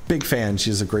 Big fan.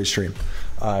 She has a great stream.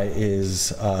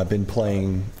 Is been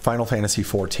playing Final Fantasy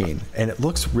XIV, and it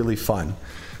looks really fun.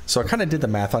 So I kind of did the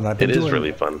math on it. It is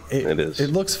really fun. It is.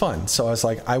 It looks fun. So I was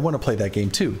like, I want to play that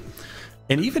game too.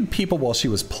 And even people, while she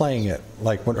was playing it,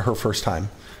 like her first time,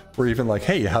 were even like,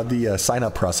 "Hey, how'd the sign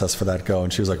up process for that go?"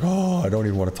 And she was like, "Oh, I don't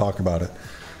even want to talk about it."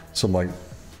 So I'm like,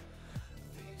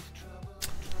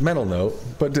 mental note,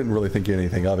 but didn't really think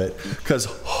anything of it, because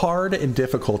hard and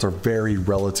difficult are very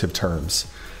relative terms.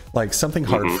 Like, something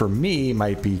hard for me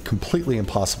might be completely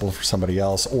impossible for somebody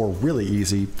else, or really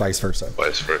easy, vice versa.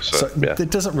 So it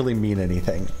doesn't really mean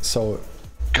anything. So,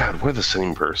 God, we're the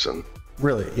same person.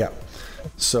 Really, yeah.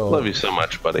 So love you so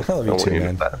much, buddy. I love you too,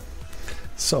 man.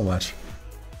 So much.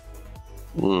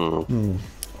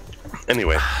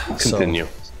 Anyway, continue.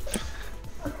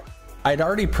 So, I'd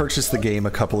already purchased the game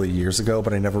a couple of years ago,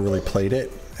 but I never really played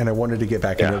it, and I wanted to get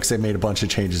back into it because they made a bunch of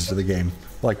changes to the game,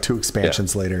 like 2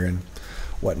 expansions later and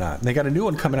whatnot. And they got a new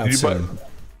one coming out soon.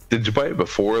 Did you buy it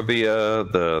before the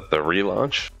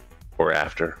relaunch or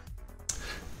after?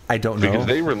 I don't know.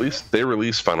 Because they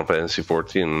released Final Fantasy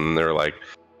XIV and they're like,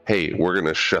 "Hey, we're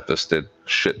gonna shut this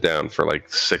shit down for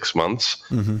like 6 months,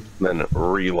 then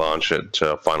relaunch it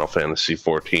to Final Fantasy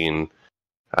XIV."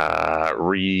 I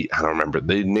don't remember.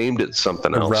 They named it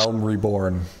something else. Realm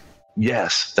Reborn.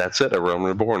 Yes, that's it. A Realm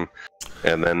Reborn.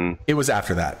 And then it was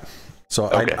after that. So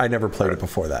I never played it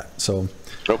before that. So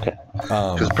okay,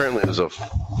 because apparently it was a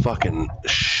fucking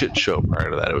shit show prior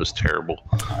to that. It was terrible.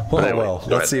 Well, anyway,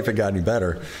 let's see if it got any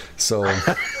better. So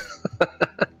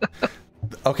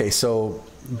okay, so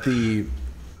the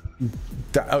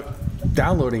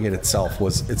downloading it itself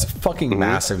it's a fucking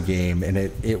massive game, and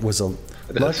it was a.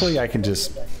 Luckily, I can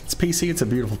just. It's PC. It's a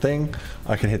beautiful thing.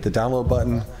 I can hit the download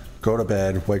button, go to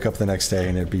bed, wake up the next day,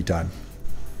 and it'd be done.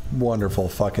 Wonderful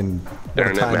fucking what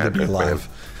a time to be alive.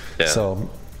 Yeah. So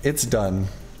it's done.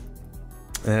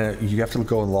 You have to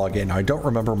go and log in. I don't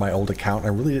remember my old account. I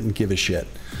really didn't give a shit.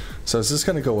 So I was just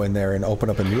going to go in there and open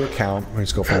up a new account and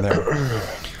just go from there.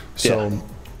 So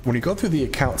when you go through the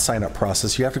account sign-up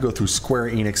process, you have to go through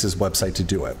Square Enix's website to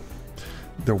do it.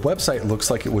 Their website looks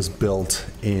like it was built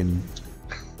in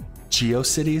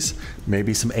GeoCities,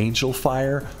 maybe some Angel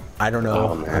Fire. I don't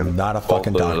know. I'm not a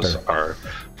fucking doctor. Those are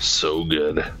so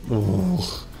good.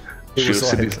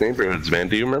 GeoCities neighborhoods, man.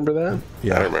 Do you remember that?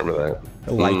 Yeah. I remember that.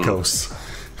 Lycos.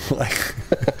 Like,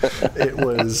 it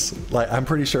was like, I'm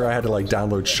pretty sure I had to like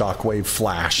download Shockwave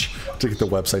Flash to get the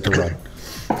website to run.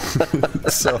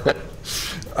 So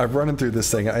I'm running through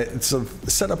this thing. So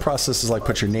the setup process is like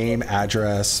put your name,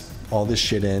 address, all this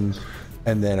shit in,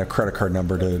 and then a credit card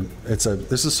number to.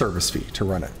 There's a service fee to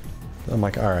run it. I'm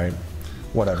like, all right,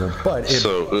 whatever. But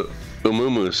so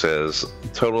Umumu says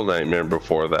total nightmare.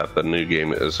 Before that, the new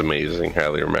game is amazing.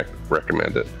 Highly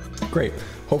recommend it. Great.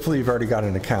 Hopefully you've already got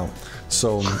an account.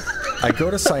 So I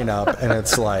go to sign up and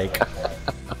it's like,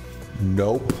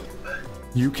 nope,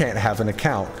 you can't have an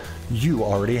account. You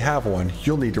already have one.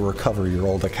 You'll need to recover your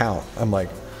old account. I'm like,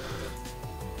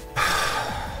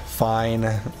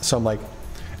 fine. So I'm like,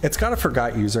 it's got a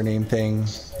forgot username thing.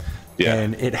 Yeah.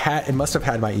 And it must have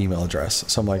had my email address.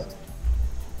 So I'm like,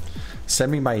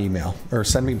 send me my email, or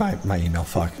send me my email.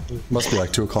 Fuck. It must be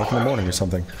like 2 o'clock in the morning or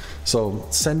something. So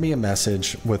send me a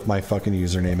message with my fucking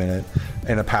username in it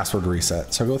and a password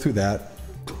reset. So I go through that.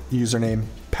 Username,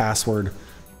 password,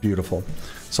 beautiful.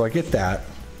 So I get that.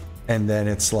 And then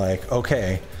it's like,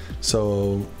 okay,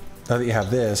 so now that you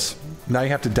have this, now you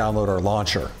have to download our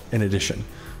launcher in addition.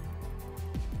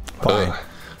 Fine.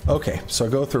 Okay, so I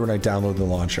go through and I download the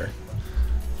launcher.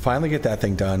 Finally get that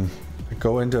thing done. I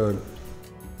go into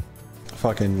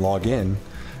fucking log in,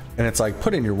 and it's like,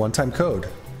 put in your one-time code.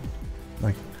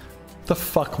 Like, the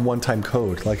fuck one-time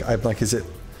code? Like, I'm like, is it?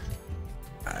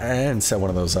 I didn't set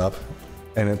one of those up.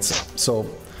 And it's so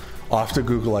off to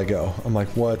Google I go. I'm like,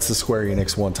 what's the Square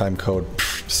Enix one-time code?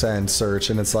 Send, search,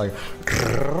 and it's like,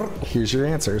 here's your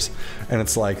answers. And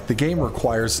it's like, the game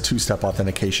requires two-step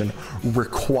authentication.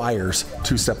 Requires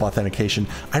two-step authentication.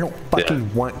 I don't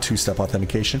fucking want two-step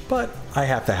authentication, but I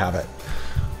have to have it.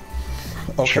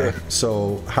 Okay, sure.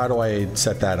 So how do I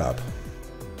set that up?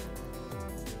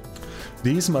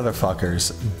 These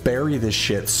motherfuckers bury this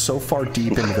shit so far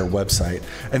deep into their website,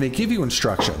 and they give you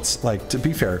instructions, like, to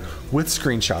be fair, with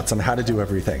screenshots on how to do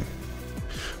everything.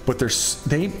 But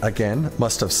they again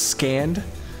must have scanned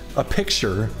a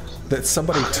picture that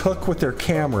somebody took with their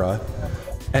camera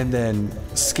and then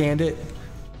scanned it,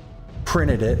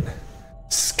 printed it,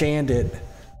 scanned it,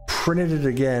 printed it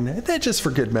again, and then just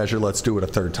for good measure, let's do it a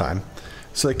third time.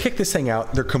 So they kick this thing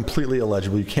out. They're completely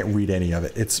illegible. You can't read any of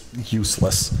it. It's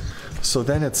useless. So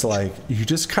then it's like, you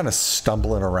just kind of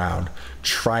stumbling around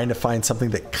trying to find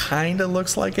something that kind of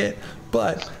looks like it,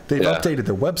 but they've updated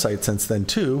their website since then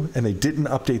too, and they didn't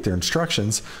update their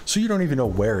instructions, so you don't even know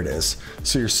where it is.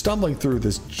 So you're stumbling through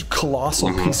this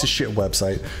colossal piece of shit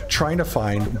website trying to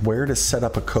find where to set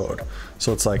up a code.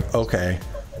 So it's like, okay,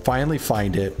 finally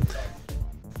find it.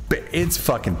 It's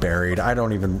fucking buried. I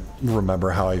don't even remember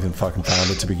how I even fucking found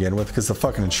it to begin with, because the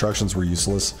fucking instructions were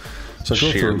useless. So I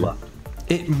go through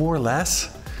it more or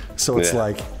less. So it's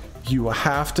like, you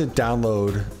have to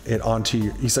download it onto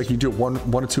your, he's like, you do it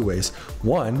one of two ways.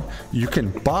 One, you can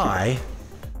buy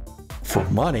for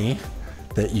money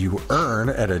that you earn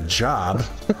at a job,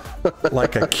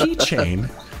 like a keychain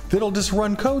that'll just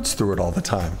run codes through it all the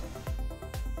time.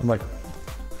 I'm like,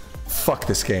 fuck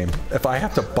this game. If I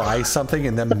have to buy something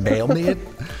and then mail me it,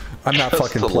 I'm not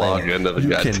fucking playing.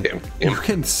 You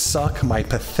can suck my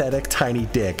pathetic tiny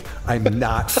dick. I'm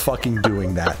not fucking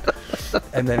doing that.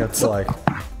 And then it's like,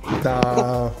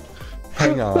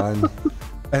 hang on.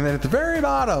 And then at the very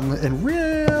bottom, in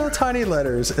real tiny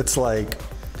letters, it's like,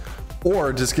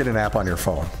 or just get an app on your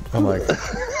phone. I'm like,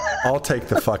 I'll take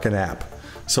the fucking app.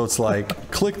 So it's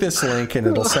like, click this link and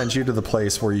it'll send you to the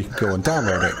place where you can go and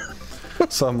download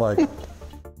it. So I'm like,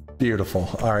 beautiful.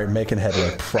 All right, making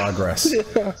headway, progress.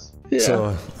 Yeah.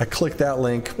 So I click that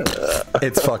link.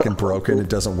 It's fucking broken. It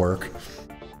doesn't work.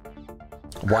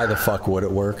 Why the fuck would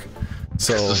it work?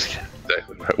 So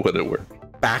exactly, why would it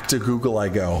work? Back to Google I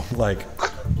go. Like,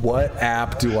 what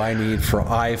app do I need for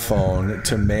iPhone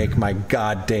to make my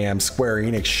goddamn Square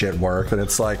Enix shit work? And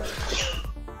it's like,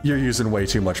 you're using way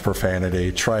too much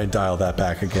profanity. Try and dial that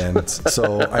back again.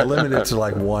 So I limit it to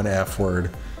like one F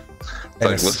word.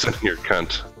 And like, listen here,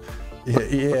 cunt.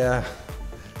 Yeah.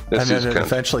 And then it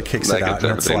eventually kicks it out,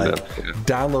 and it's like,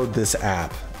 download this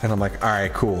app. And I'm like, all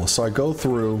right, cool. So I go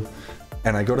through,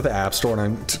 and I go to the App Store, and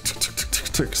I'm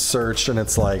search, and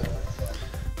it's like,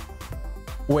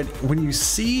 when you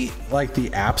see like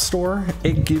the App Store,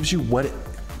 it gives you what it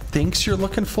thinks you're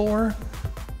looking for,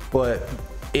 but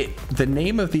the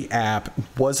name of the app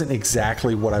wasn't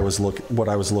exactly what I was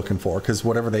looking for, because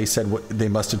whatever they said, they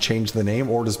must have changed the name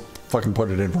or just fucking put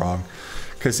it in wrong,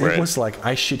 because it was like,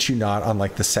 I shit you not, on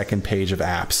like the second page of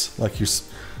apps, like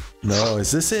no, is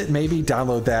this it? Maybe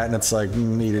download that, and it's like,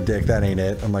 need a dick, that ain't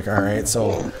it. I'm like, all right.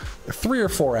 So 3 or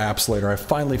 4 apps later, I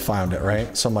finally found it,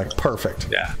 right? So I'm like, perfect.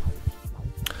 Yeah.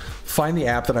 Find the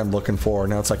app that I'm looking for.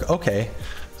 Now it's like, okay,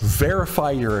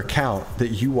 verify your account that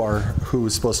you are who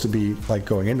is supposed to be like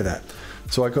going into that.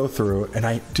 So I go through,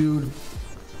 and dude,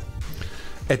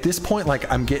 at this point, like,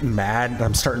 I'm getting mad and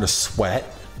I'm starting to sweat,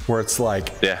 where it's like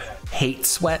hate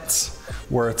sweats,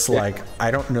 where it's like,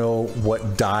 I don't know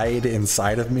what died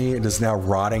inside of me. It is now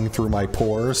rotting through my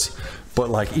pores, but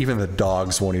like, even the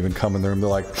dogs won't even come in there and be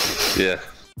like,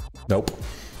 nope,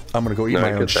 I'm gonna go eat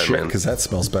my own shit, because that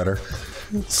smells better.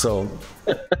 So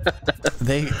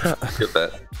they get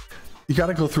that. You got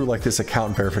to go through like this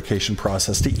account verification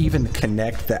process to even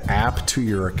connect the app to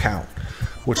your account,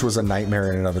 which was a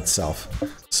nightmare in and of itself.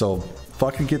 So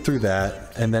fucking get through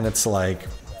that, and then it's like,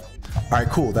 all right,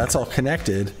 cool, that's all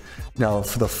connected. Now,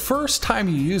 for the first time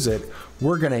you use it,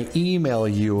 we're going to email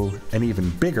you an even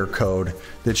bigger code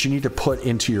that you need to put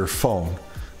into your phone,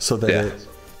 so that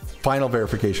final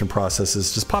verification process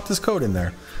is just pop this code in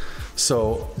there.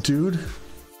 So, dude,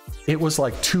 it was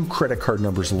like 2 credit card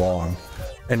numbers long,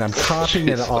 and I'm copying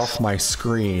it off my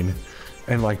screen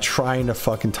and like trying to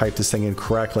fucking type this thing in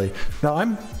correctly. Now,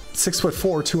 I'm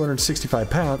 6'4", 265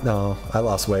 pounds. No, I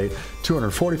lost weight.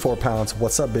 244 pounds.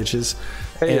 What's up, bitches?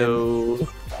 Heyo.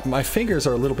 And my fingers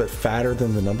are a little bit fatter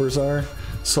than the numbers are.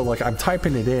 So like, I'm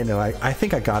typing it in, and I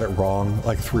think I got it wrong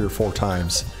like 3 or 4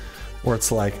 times. Where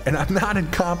it's like, and I'm not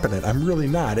incompetent. I'm really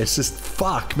not. It's just,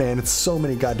 fuck, man. It's so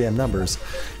many goddamn numbers.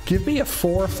 Give me a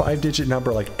 4 or 5 digit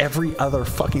number like every other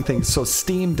fucking thing. So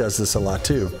Steam does this a lot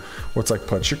too. Where it's like,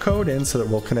 put your code in so that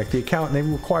we'll connect the account. And they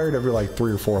require it every like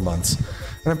 3 or 4 months.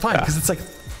 And I'm fine, because it's like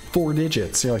 4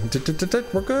 digits. You're like,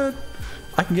 we're good.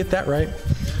 I can get that right.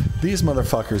 These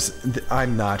motherfuckers,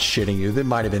 I'm not shitting you. There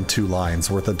might have been 2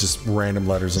 lines worth of just random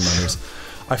letters and numbers.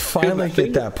 I finally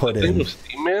get that put in. The thing with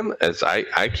Steam, man, is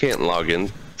I can't log in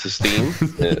to Steam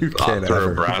through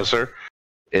a browser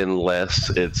unless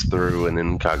it's through an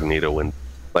incognito window.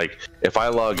 Like, if I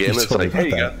log in, it's like,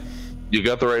 hey, you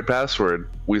got the right password.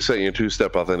 We sent you a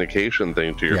 2-step authentication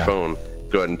thing to your phone.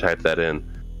 Go ahead and type that in.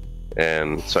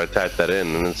 And so I typed that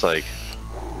in, and it's like,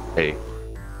 hey,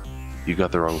 you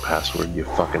got the wrong password, you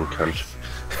fucking cunt.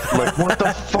 I'm like, what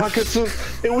the fuck?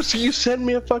 It was you sent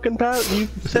me a fucking you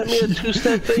sent me a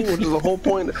 2-step thing, which is the whole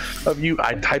point of you.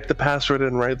 I typed the password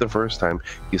in right the first time.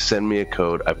 You send me a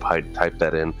code, I typed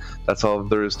that in. That's all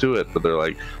there is to it. But they're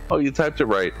like, oh, you typed it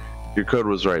right, your code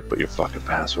was right, but your fucking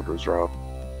password was wrong.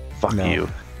 Fuck you.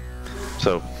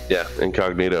 So yeah,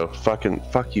 incognito. Fuck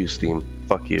you, Steam.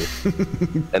 Fuck you.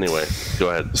 Anyway,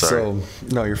 go ahead. Sorry. So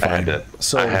no, you're fine.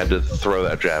 I had to throw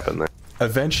that jab in there.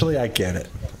 Eventually, I get it.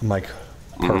 I'm like,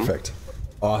 perfect.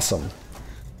 Awesome.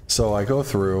 So I go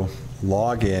through,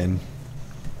 log in.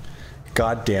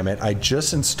 God damn it. I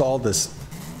just installed this.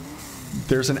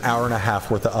 There's an hour and a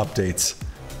half worth of updates.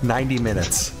 90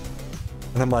 minutes.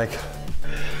 And I'm like,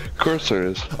 of course there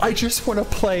is. I just want to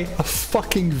play a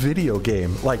fucking video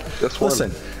game. Like,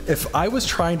 listen, if I was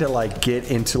trying to like get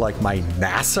into like my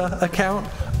NASA account,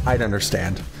 I'd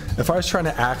understand. If I was trying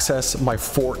to access my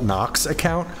Fort Knox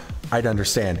account, I'd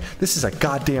understand. This is a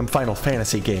goddamn Final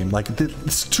Fantasy game. Like,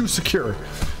 it's too secure.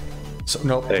 So,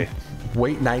 nope. Hey,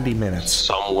 wait 90 minutes.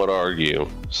 Some would argue.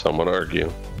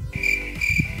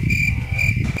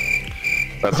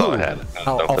 That's all I had.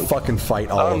 I'll fucking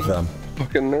fight all of them.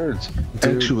 Fucking nerds.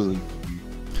 Dude,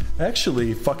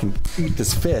 actually, fucking eat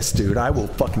this fist, dude. I will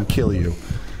fucking kill you.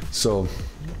 So...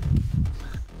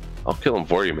 I'll kill him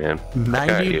for you, man.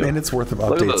 90 minutes worth of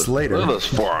updates later. Look at those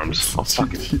forearms.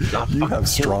 You have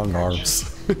strong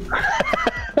arms.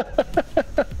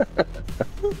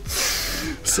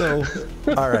 So,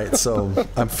 all right. So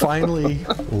I'm finally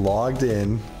logged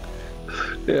in.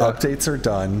 Yeah. Updates are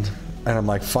done. And I'm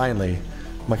like, finally.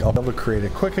 I'm like, I'll be able to create a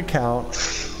quick account.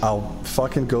 I'll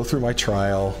fucking go through my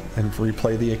trial and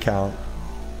replay the account.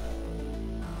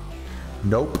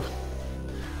 Nope.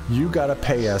 You gotta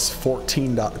pay us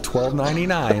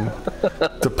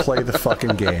 $12.99 to play the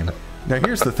fucking game. Now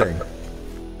here's the thing.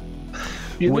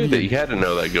 You knew that you had to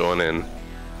know that going in.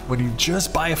 When you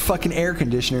just buy a fucking air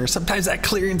conditioner, sometimes that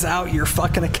clears out your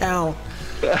fucking account.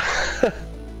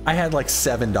 I had like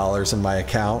 $7 in my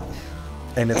account,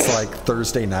 and it's like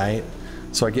Thursday night,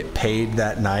 so I get paid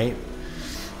that night.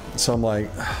 So I'm like,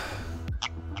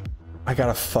 I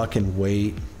gotta fucking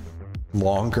wait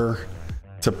longer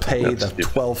to pay the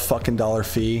 $12 fucking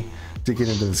fee to get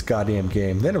into this goddamn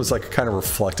game. Then it was like kind of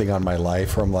reflecting on my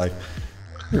life where I'm like,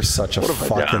 you're such a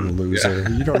fucking loser.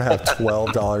 You don't have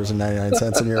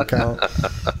 $12.99 in your account.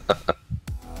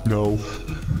 No.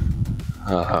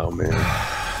 Oh,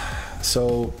 man.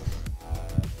 So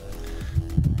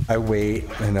I wait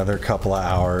another couple of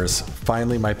hours.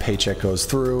 Finally, my paycheck goes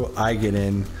through. I get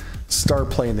in, start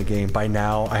playing the game. By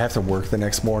now, I have to work the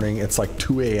next morning. It's like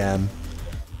 2 a.m.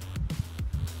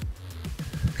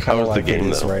 How was the game,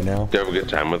 though? Right now. Do you have a good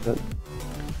time with it?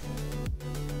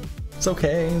 It's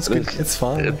okay. It's good. It's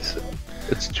fun.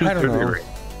 It's too trivial.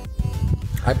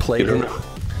 I played it,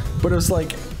 but it was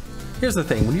like, here's the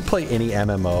thing: when you play any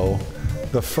MMO,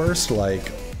 the first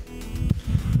like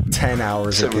 10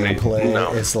 hours of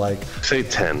gameplay is like, say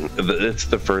 10. It's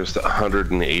the first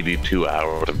 182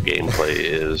 hours of gameplay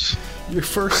is your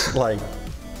first like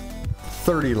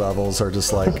 30 levels are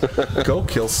just like go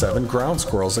kill 7 ground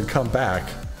squirrels and come back.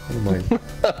 I'm like,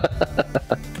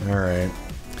 all right.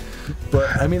 But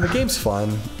I mean, the game's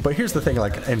fun. But here's the thing: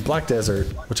 like in Black Desert,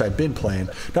 which I've been playing,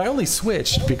 now I only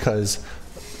switched because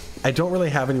I don't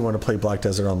really have anyone to play Black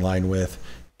Desert online with,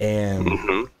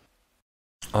 and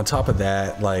on top of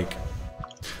that, like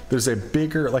there's a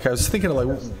bigger, like I was thinking of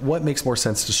like what makes more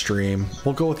sense to stream.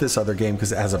 We'll go with this other game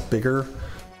because it has a bigger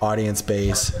audience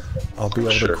base. I'll be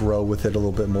able to grow with it a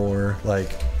little bit more.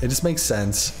 Like it just makes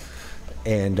sense,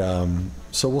 and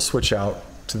so we'll switch out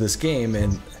to this game.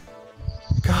 And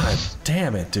God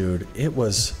damn it, dude. It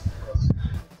was...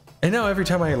 And now every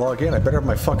time I log in, I better have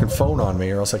my fucking phone on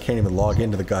me or else I can't even log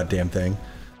into the goddamn thing.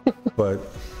 But...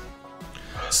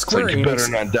 Square Enix, you better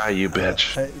not die, you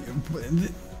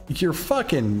bitch. You're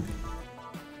fucking...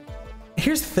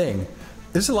 Here's the thing.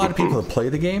 There's a lot of people that play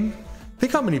the game.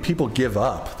 Think how many people give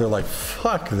up. They're like,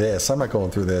 fuck this. I'm not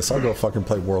going through this. I'll go fucking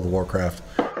play World of Warcraft.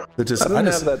 I just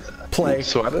play.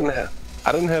 So I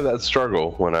didn't have that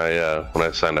struggle when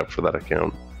I signed up for that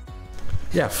account.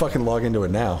 Yeah, fucking log into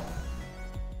it now.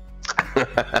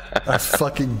 I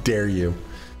fucking dare you.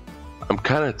 I'm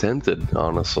kind of tempted,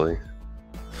 honestly.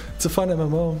 It's a fun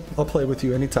MMO. I'll play with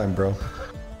you anytime, bro.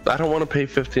 I don't want to pay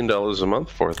 $15 a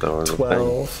month for it though.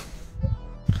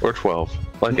 12 or 12.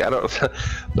 Like I don't.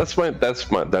 That's my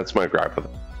gripe with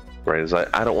it. Right? Is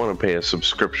I don't want to pay a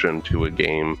subscription to a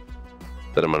game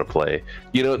that I'm gonna play.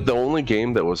 You know, the only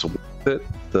game that was worth it,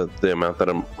 the amount that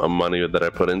money that I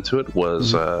put into it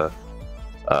was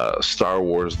Star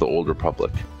Wars: The Old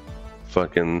Republic.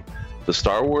 Fucking the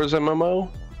Star Wars MMO.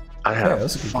 I had a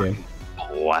fucking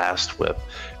blast with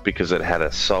because it had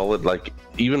a solid, like,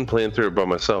 even playing through it by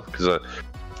myself, because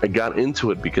I got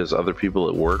into it because other people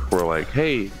at work were like,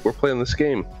 hey, we're playing this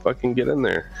game, fucking get in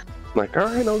there. I'm like, all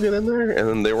right, I'll get in there. And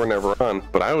then they were never on,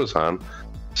 but I was on.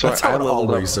 So that's how it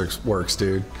always works,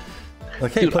 dude.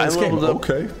 Like, hey, play this game.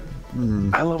 Okay.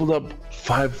 I leveled up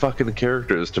 5 fucking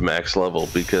characters to max level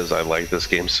because I like this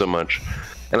game so much.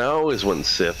 And I always went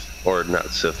Sith, or not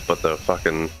Sith, but the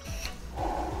fucking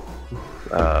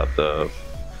the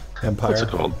Empire. What's it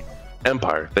called?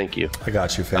 Empire. Thank you. I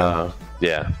got you, fam.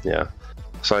 Yeah.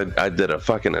 So I did a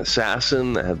fucking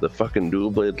assassin. I had the fucking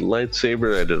dual-bladed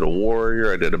lightsaber. I did a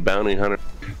warrior. I did a bounty hunter.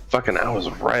 Fucking, I was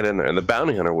right in there. And the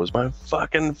bounty hunter was my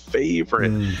fucking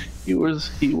favorite. He was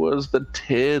the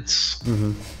tits.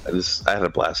 I had a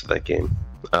blast at that game.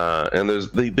 And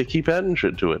they keep adding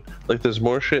shit to it. Like there's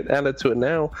more shit added to it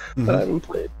now that I haven't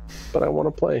played, but I want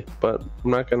to play. But I'm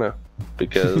not gonna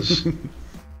because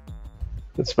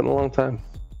it's been a long time.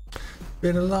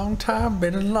 Been a long time,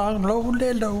 been a long,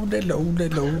 lonely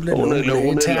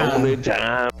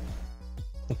time.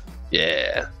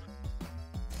 Yeah.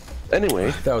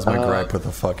 Anyway, that was my gripe with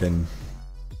the fucking.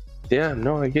 Yeah,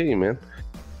 no, I get you, man.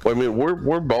 Well, I mean,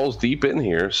 we're balls deep in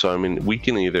here, so I mean, we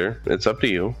can either. It's up to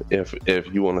you. If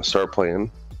you want to start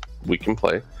playing, we can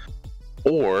play,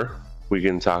 or we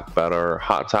can talk about our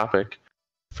hot topic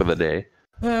for the day,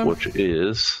 which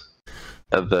is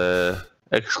the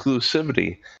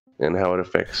exclusivity and how it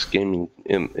affects gaming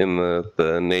in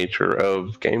the nature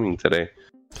of gaming today.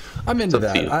 I'm into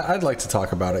that. I'd like to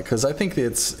talk about it because I think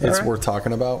it's worth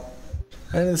talking about.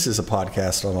 And this is a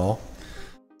podcast and all.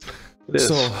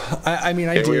 So, I mean,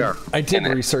 I did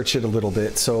research it a little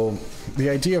bit. So the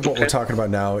idea of what we're talking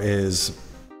about now is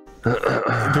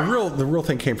the real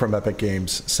thing came from Epic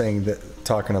Games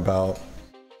talking about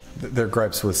their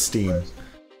gripes with Steam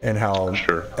and how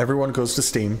everyone goes to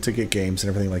Steam to get games and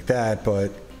everything like that,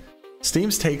 but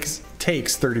Steam takes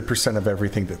 30% of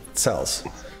everything that sells.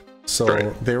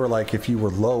 So they were like, if you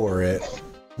would lower it,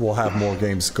 we'll have more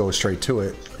games go straight to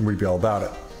it, and we'd be all about it.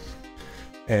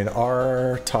 And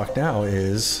our talk now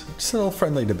is just a little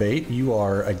friendly debate. You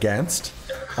are against.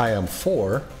 I am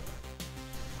for.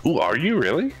 Ooh, are you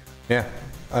really? Yeah,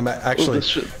 I'm actually.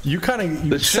 You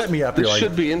set me up. This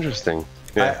should be interesting.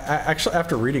 Yeah. I actually,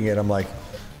 after reading it, I'm like,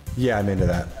 yeah, I'm into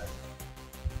that.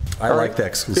 I like the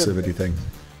exclusivity thing.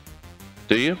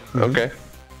 Do you? Mm-hmm. Okay.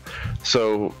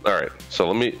 So, all right.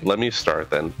 So let me start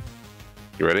then.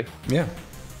 You ready? Yeah.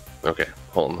 Okay.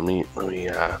 Hold on. Let me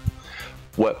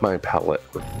wet my palate.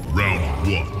 Round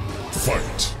 1.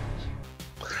 Fight.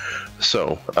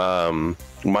 So,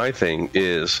 my thing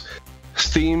is,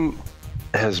 Steam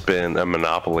has been a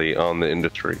monopoly on the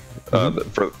industry,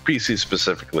 for PC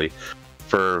specifically,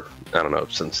 for, I don't know,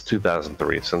 since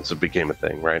 2003, since it became a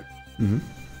thing, right? Mm-hmm.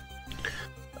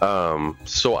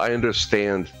 So I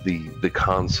understand the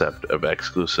concept of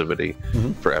exclusivity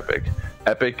for Epic.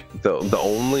 Epic, the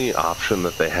only option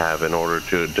that they have in order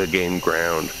to gain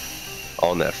ground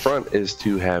on that front is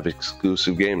to have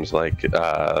exclusive games like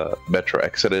Metro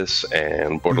Exodus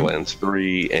and Borderlands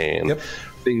 3 and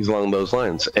things along those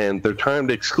lines. And they're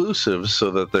timed exclusives so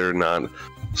that they're not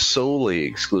solely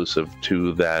exclusive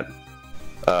to that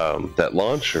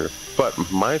launcher. But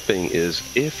my thing is,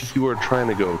 if you are trying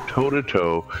to go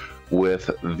toe-to-toe with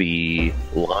the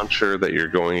launcher that you're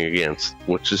going against,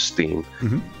 which is Steam,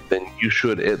 then you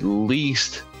should at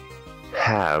least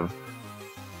have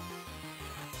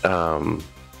how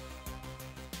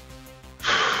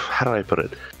do I put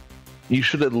it? You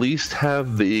should at least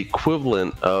have the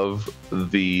equivalent of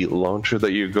the launcher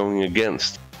that you're going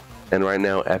against. And right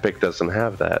now, Epic doesn't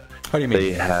have that. How do you mean?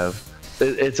 They have...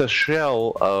 It's a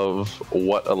shell of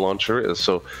what a launcher is.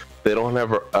 So they don't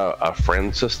have a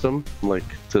friend system, like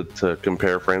to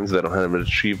compare friends. They don't have an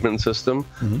achievement system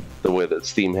the way that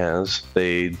Steam has.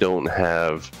 They don't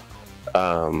have...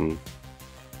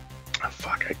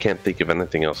 I can't think of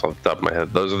anything else off the top of my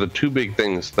head. Those are the two big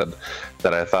things that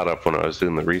I thought of when I was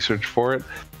doing the research for it.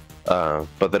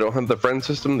 But they don't have the friend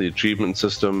system, the achievement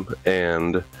system,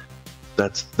 and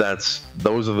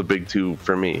those are the big two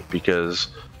for me. Because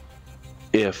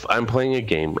if I'm playing a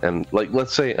game, and like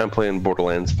let's say I'm playing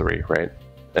Borderlands 3, right?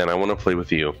 And I want to play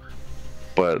with you,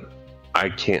 but I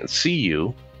can't see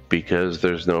you because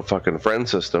there's no fucking friend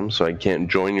system, so I can't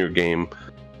join your game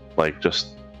like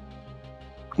just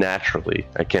naturally.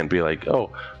 I can't be like,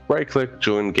 oh, right click,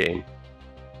 join game,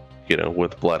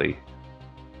 with Bloody.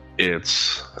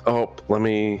 It's, let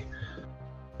me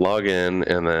log in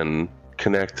and then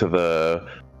connect to the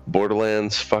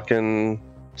Borderlands fucking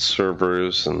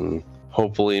servers and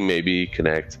hopefully maybe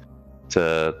connect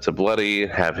to Bloody,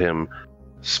 have him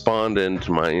spawned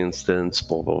into my instance,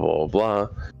 blah, blah, blah, blah,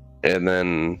 and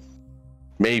then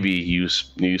maybe you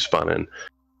spawn in.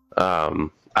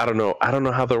 I don't know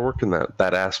how they're working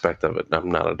that aspect of it.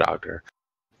 I'm not a doctor,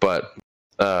 but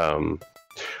to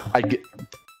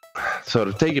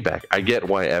take it back, I get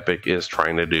why Epic is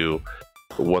trying to do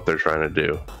what they're trying to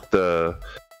do.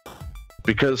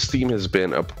 Because Steam has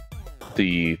been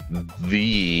the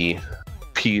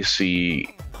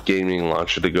PC gaming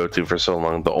launcher to go to for so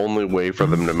long, the only way for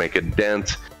them to make a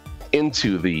dent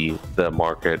into the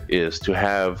market is to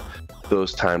have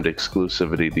those timed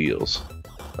exclusivity deals.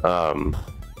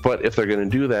 But if they're going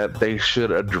to do that, they should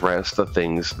address the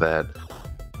things that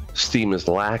Steam is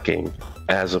lacking,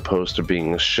 as opposed to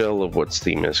being a shell of what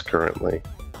Steam is currently,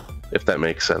 if that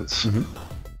makes sense.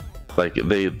 Like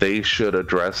they should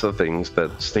address the things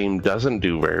that Steam doesn't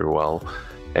do very well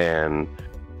and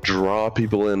draw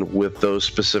people in with those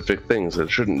specific things. It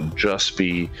shouldn't just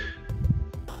be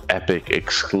Epic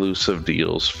exclusive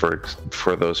deals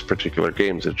for those particular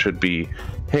games. It should be,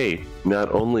 hey,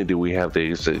 not only do we have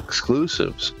these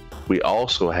exclusives, we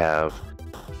also have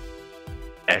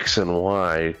X and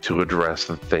Y to address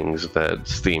the things that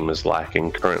Steam is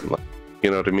lacking currently.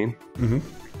 You know what I mean?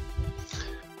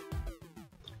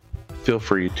 Feel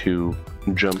free to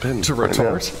jump in. To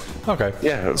retort? Okay.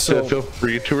 Yeah, so feel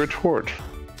free to retort.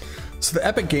 So the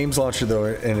Epic Games Launcher, though,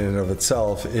 in and of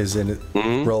itself, is in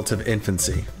relative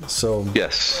infancy. So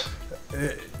yes,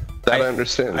 I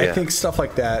understand. I think stuff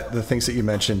like that, the things that you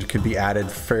mentioned, could be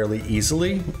added fairly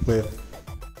easily.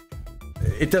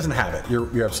 It doesn't have it.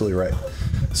 You're absolutely right.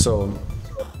 So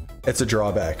it's a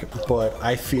drawback. But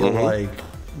I feel like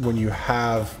when you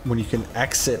can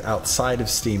exit outside of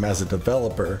Steam as a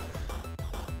developer,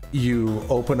 you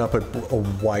open up a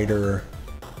wider.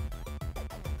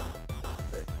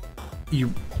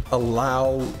 You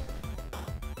allow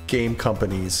game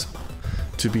companies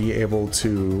to be able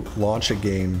to launch a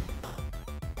game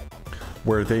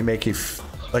where they make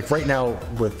like right now,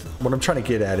 with what I'm trying to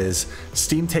get at is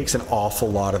Steam takes an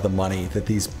awful lot of the money that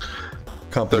these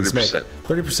companies 30%.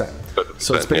 make. 30%.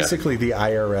 So it's basically the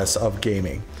IRS of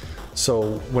gaming.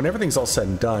 So when everything's all said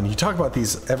and done, you talk about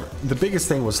these, the biggest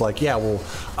thing was like, yeah, well,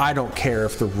 I don't care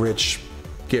if the rich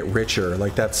get richer.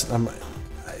 Like that's not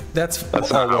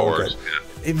how it works.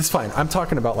 It's fine. I'm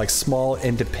talking about like small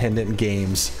independent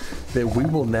games that we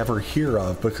will never hear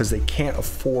of because they can't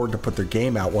afford to put their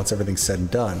game out once everything's said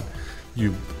and done.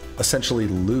 You essentially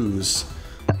lose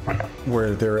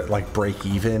where they're at like break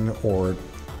even, or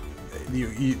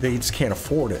they just can't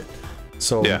afford it.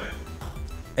 So yeah,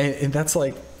 and that's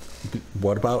like,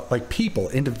 what about like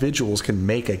individuals can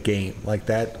make a game like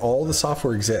that? All the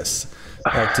software exists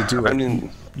to do it. I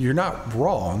mean, you're not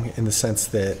wrong in the sense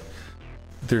that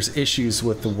there's issues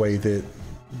with the way that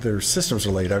their systems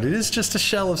are laid out. It is just a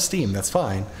shell of Steam. That's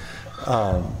fine.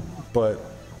 But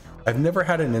I've never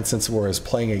had an instance where I was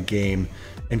playing a game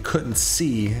and couldn't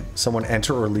see someone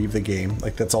enter or leave the game.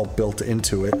 Like that's all built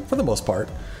into it for the most part.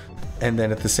 And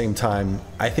then at the same time,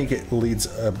 I think it leads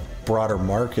a broader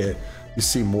market. You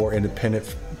see more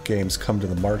independent games come to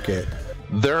the market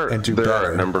and do better.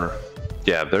 Are a number.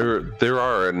 Yeah, there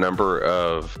are a number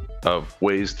of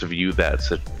ways to view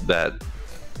that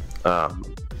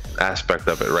aspect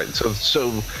of it, right? So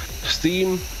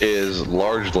Steam is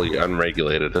largely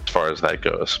unregulated as far as that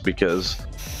goes,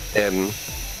 and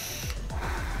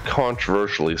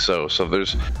controversially so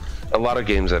there's a lot of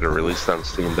games that are released on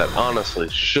Steam that honestly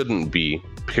shouldn't be,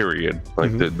 period.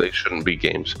 Like they shouldn't be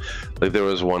games. Like there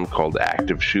was one called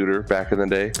Active Shooter back in the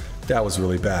day. That was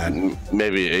really bad.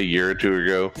 Maybe a year or two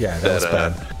ago. Yeah, that was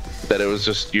bad. That it was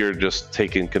just, you're just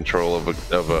taking control of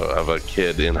a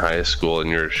kid in high school and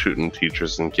you're shooting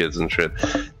teachers and kids and shit.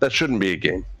 That shouldn't be a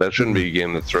game. That shouldn't be a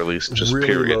game that's released just really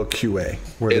period. Low QA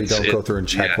where they don't go through and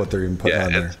check what they're even putting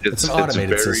on there. It's an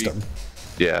automated system.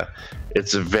 Yeah, it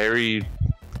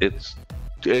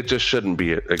just shouldn't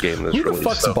be a game that's released. Who the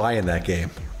fuck's buying that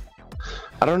game?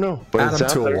 I don't know. But add them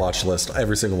to a watch list.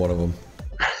 Every single one of them.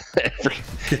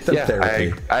 Get them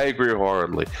therapy. I agree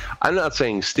wholeheartedly. I'm not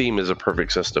saying Steam is a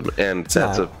perfect system, and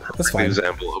that's a perfect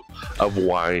example of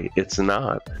why it's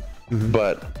not.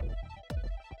 But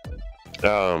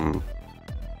the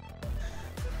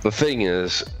thing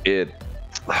is, it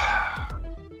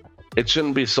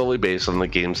shouldn't be solely based on the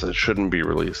games that shouldn't be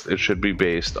released. It should be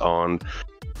based on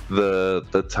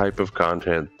the type of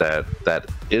content that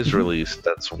is released,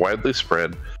 that's widely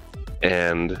spread.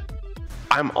 And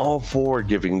I'm all for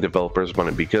giving developers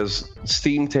money because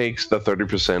Steam takes the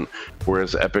 30%,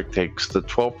 whereas Epic takes the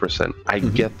 12%. I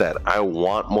get that. I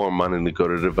want more money to go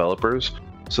to developers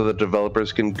so that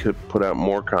developers can put out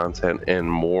more content and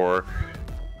more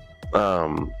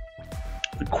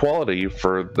quality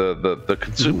for the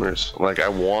consumers. Like I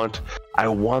want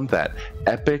that.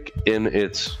 Epic in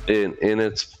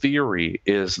its theory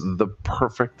is the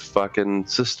perfect fucking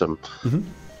system.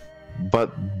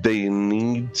 But they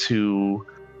need to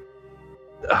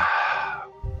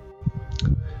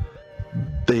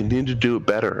do it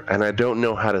better, and I don't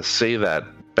know how to say that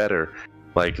better.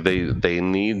 Like they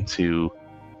need to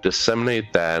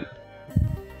disseminate that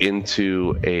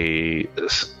into a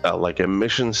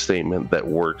mission statement that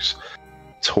works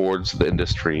towards the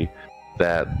industry,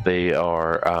 that they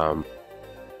are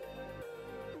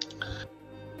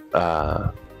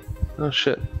oh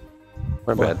shit,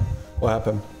 my bad. What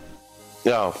happened?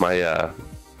 Oh, my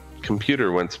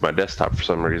computer went to my desktop for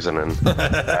some reason, and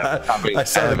I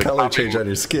saw the color change on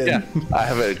your skin. Yeah, I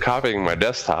have it copying my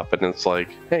desktop, and it's like,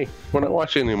 hey, we're not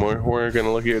watching anymore. We're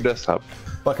gonna look at your desktop.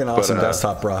 Fucking awesome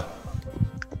desktop, bruh.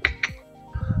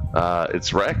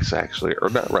 It's Rex, actually,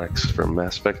 or not Rex, from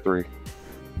Mass Effect 3.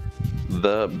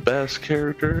 The best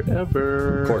character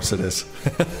ever. Of course it is.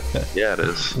 Yeah, it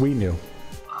is. We knew.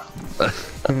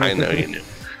 I know you knew.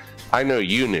 I know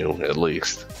you knew, at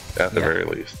least. At the very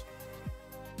least.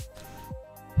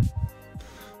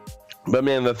 But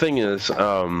man, the thing is,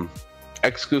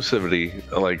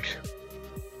 exclusivity, like,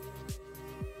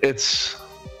 it's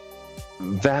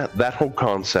that whole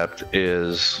concept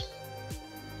is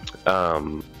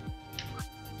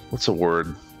what's a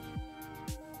word?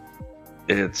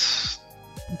 It's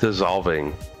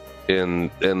dissolving in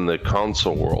the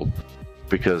console world,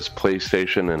 because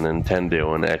PlayStation and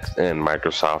Nintendo and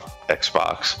Microsoft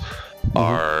Xbox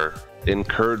are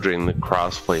encouraging the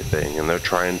crossplay thing, and they're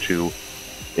trying to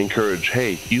encourage,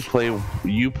 hey, you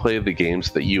play the games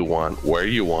that you want where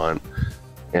you want,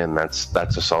 and that's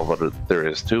just all what there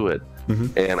is to it.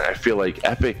 And I feel like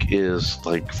Epic is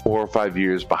like 4 or 5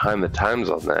 years behind the times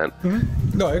on that.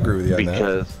 No, I agree with you on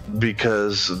that.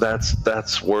 Because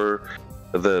that's where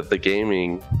the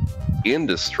gaming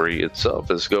industry itself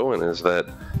is going, is that,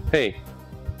 hey,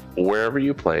 wherever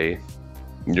you play,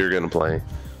 you're gonna play,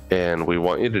 and we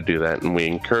want you to do that, and we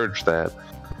encourage that.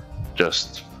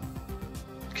 Just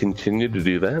continue to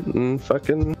do that, and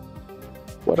fucking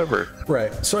whatever.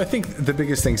 Right. So I think the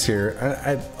biggest things here,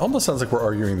 it almost sounds like we're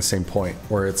arguing the same point,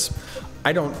 where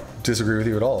I don't disagree with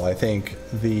you at all. I think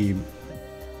the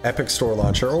Epic Store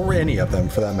launcher, or any of them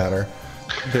for that matter,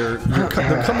 they're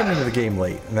coming into the game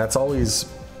late, and that's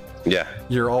always,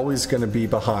 you're always going to be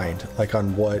behind, like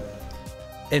on what.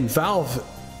 And Valve,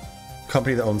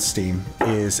 company that owns Steam,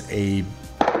 is a.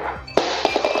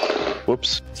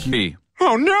 Whoops.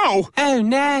 Oh no! Oh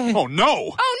no! Oh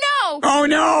no! Oh no! Oh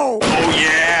no! Oh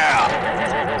yeah!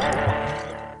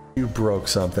 You broke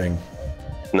something.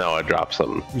 No, I dropped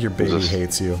something. Your baby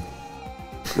hates you.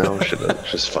 No, she doesn't.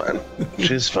 She's fine.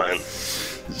 She's fine.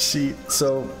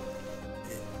 So.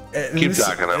 Keep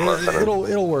talking. I'm listening.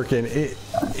 It'll work in it.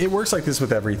 It works like this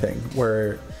with everything,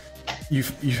 where you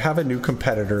have a new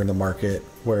competitor in the market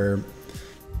where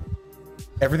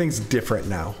everything's different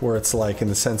now. Where it's like in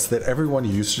the sense that everyone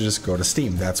used to just go to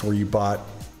Steam. That's where you bought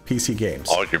PC games.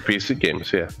 All your PC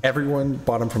games, yeah. Everyone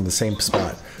bought them from the same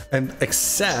spot, and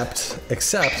except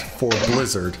for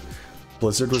Blizzard.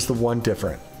 Blizzard was the one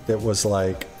different. That was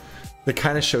like, that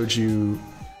kind of showed you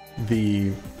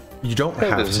the. You don't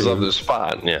have this to. Is other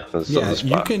spot, yeah.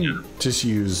 You can just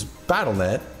use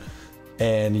Battle.net,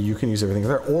 and you can use everything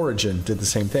there. Origin did the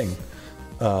same thing.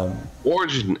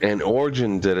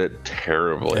 Origin did it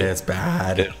terribly. It's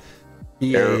bad.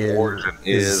 Origin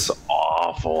is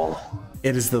awful.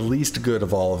 It is the least good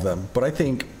of all of them, but I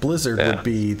think Blizzard would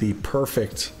be the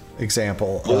perfect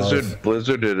example.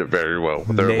 Blizzard did it very well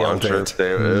with their launcher.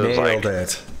 Nailed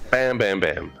it. Bam, bam,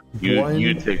 bam.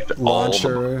 You take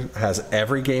launcher has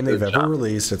every game they've ever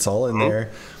released. It's all in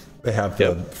there. They have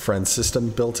the friend system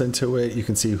built into it. You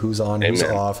can see who's on, who's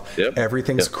off.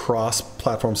 Everything's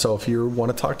cross-platform. So if you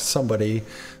want to talk to somebody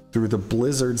through the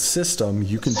Blizzard system,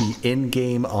 you can be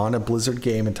in-game on a Blizzard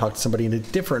game and talk to somebody in a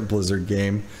different Blizzard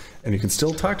game, and you can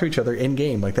still talk to each other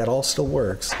in-game. Like, that all still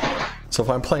works. So if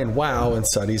I'm playing WoW and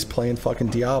Sutty's playing fucking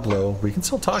Diablo, we can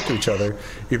still talk to each other,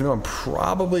 even though I'm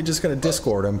probably just going to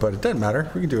Discord him, but it doesn't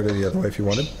matter. We can do it the other way if you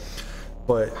wanted.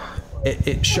 But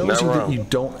it shows you that you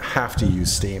don't have to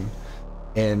use Steam.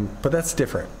 But that's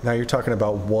different. Now you're talking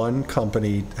about one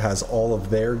company has all of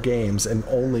their games and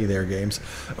only their games,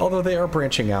 although they are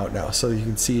branching out now. So you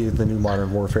can see the new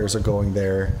Modern Warfares are going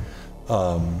there.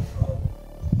 What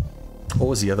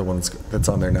was the other one that's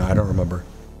on there now? I don't remember.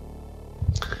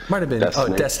 Might have been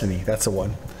Destiny. That's the one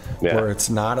where it's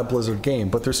not a Blizzard game,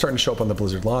 but they're starting to show up on the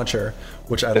Blizzard launcher,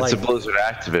 which I like. It's a Blizzard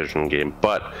Activision game,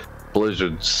 but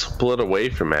Blizzard split away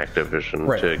from Activision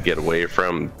to get away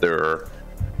from their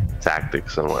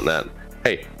tactics and whatnot.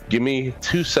 Hey, give me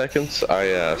 2 seconds.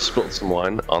 I spilled some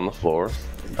wine on the floor.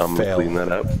 I'm gonna clean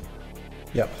that up.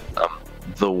 Yep. I'm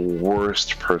the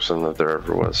worst person that there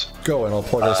ever was. Go and I'll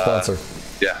plug our sponsor.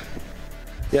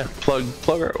 Yeah, plug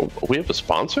our. We have a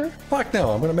sponsor? Fuck no,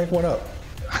 I'm gonna make one up.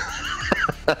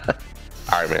 All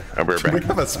right, man. I'll be right back. Do we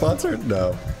have a sponsor?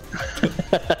 No.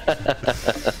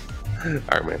 All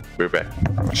right, man. We're back.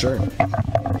 Sure.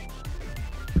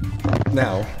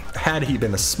 Now, had he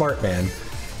been a smart man,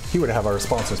 he would have our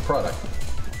sponsor's product.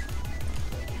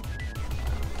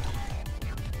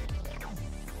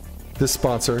 This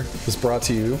sponsor was brought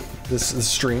to you. This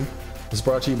stream was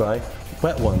brought to you by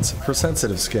Wet Ones for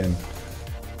sensitive skin.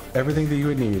 Everything that you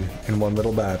would need in one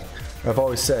little bat. I've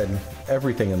always said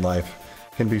everything in life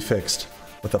can be fixed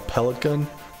with a pellet gun,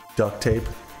 duct tape,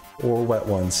 or Wet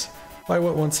Ones. Buy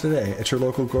Wet Ones today at your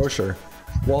local grocer,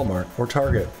 Walmart, or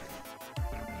Target.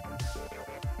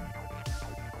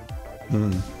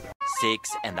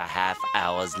 6.5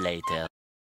 hours later.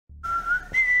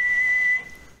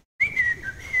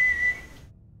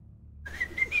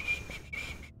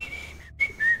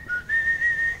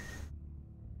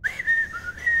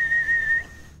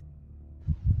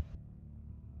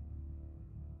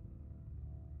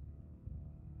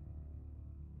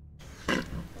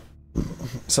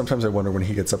 Sometimes I wonder when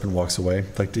he gets up and walks away,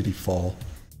 like, did he fall?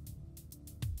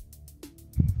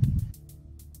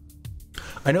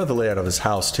 I know the layout of his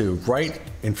house too. Right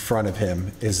in front of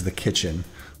him is the kitchen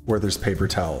where there's paper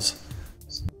towels.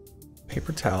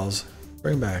 Paper towels.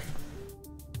 Bring them back.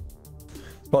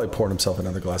 He's probably pouring himself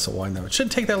another glass of wine though. It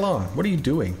shouldn't take that long. What are you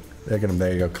doing? There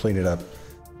you go. Clean it up.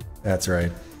 That's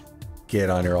right. Get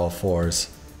on your all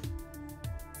fours.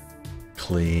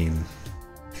 Clean.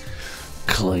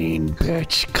 Clean,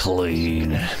 bitch.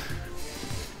 Clean.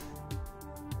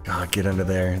 Ah, get under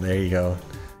there. There you go.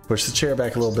 Push the chair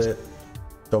back a little bit.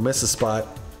 Don't miss a spot.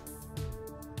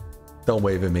 Don't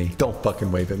wave at me. Don't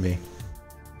fucking wave at me.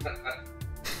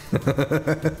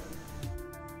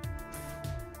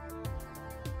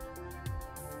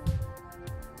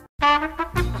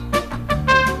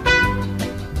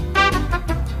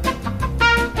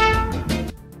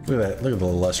 that. Look at the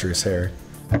illustrious hair.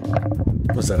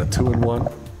 Was that a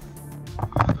 2-in-1?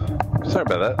 Sorry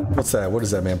about that. What's that? What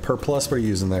is that, man? Per plus? What are you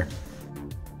using there?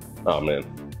 Oh man,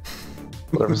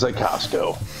 whatever's at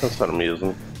Costco. That's what I'm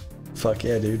using. Fuck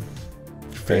yeah, dude.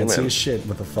 Fancy as shit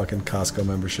with a fucking Costco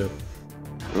membership.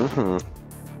 Mm-hmm.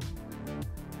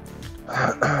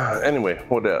 Anyway,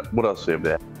 what else do you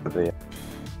have there?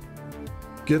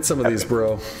 Get some of these,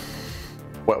 bro.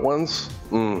 Wet ones?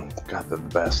 God, they're the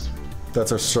best.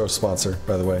 That's our show sponsor,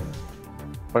 by the way.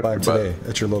 Buy them today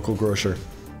at your local grocer.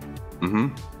 Mm-hmm.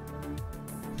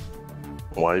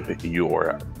 Wipe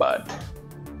your butt.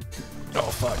 Oh,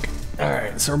 fuck. All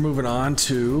right, so we're moving on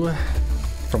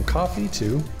from coffee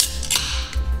to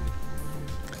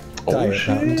Diet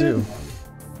Mountain Dew.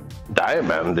 Diet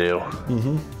Mountain Dew.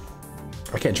 Mm-hmm.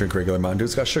 I can't drink regular Mountain Dew.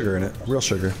 It's got sugar in it. Real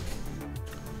sugar.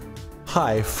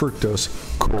 High fructose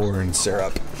corn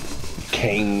syrup.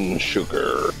 Cane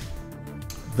sugar.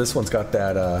 This one's got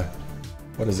that,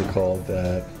 what is it called?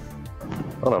 That...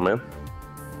 Hold on, man.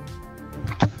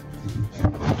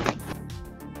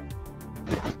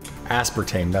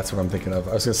 Aspartame, that's what I'm thinking of.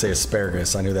 I was going to say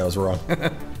asparagus. I knew that was wrong.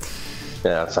 Yeah,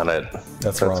 that's not it.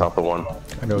 That's wrong. That's not the one.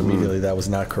 I know immediately that was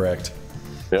not correct.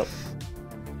 Yep.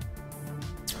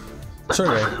 So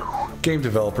anyway, game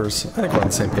developers, I think we're on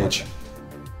the same page.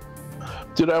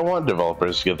 Dude, I want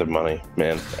developers to get their money,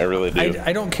 man. I really do.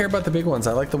 I don't care about the big ones.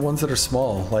 I like the ones that are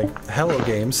small. Like Hello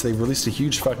Games, they released a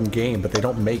huge fucking game, but they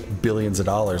don't make billions of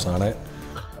dollars on it.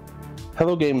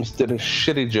 Hello Games did a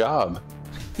shitty job.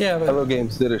 Yeah, but Hello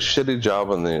Games did a shitty job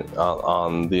on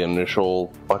the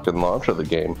initial fucking launch of the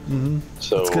game. Mm-hmm.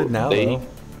 So it's good now, though.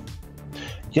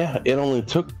 Yeah, it only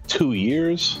took 2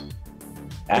 years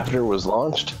after it was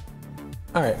launched.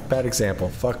 All right, bad example.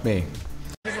 Fuck me.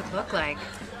 What does it look like?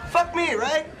 Fuck me,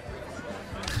 right?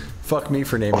 Fuck me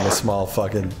for naming a small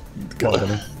fucking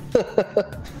company.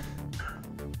 But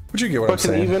you get what I'm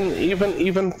saying?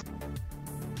 Even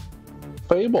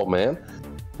Fable, man.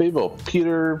 Fable.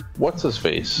 Peter, what's his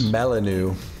face?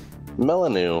 Melanu.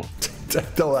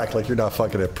 Don't act like you're not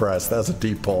fucking impressed. That was a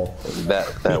deep pull.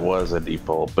 That was a deep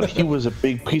pull, but he was a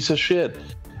big piece of shit.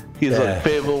 He's like,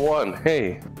 Fable 1,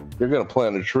 hey, you're gonna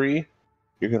plant a tree,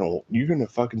 you're gonna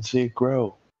fucking see it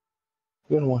grow.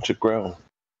 You're gonna watch it grow.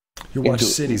 You watch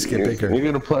cities get bigger. You're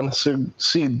gonna plant a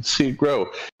seed, see it grow.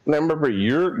 And I remember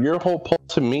your whole pull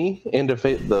to me into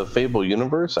the Fable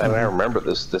universe, and I remember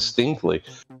this distinctly.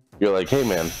 You're like, hey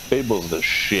man, Fable's the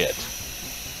shit.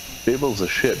 Fable's the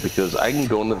shit because I can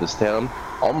go into this town,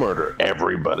 I'll murder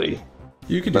everybody.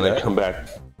 You can do then that.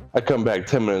 I come back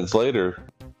 10 minutes later,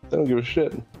 they don't give a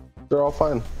shit. They're all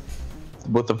fine.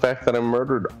 With the fact that I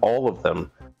murdered all of them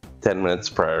 10 minutes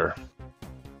prior.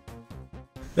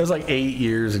 That was like 8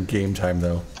 years in game time,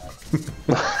 though.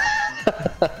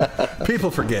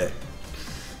 People forget.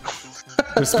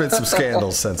 There's been some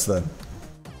scandals since then.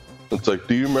 It's like,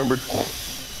 do you remember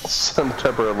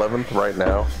September 11th right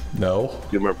now? No. Do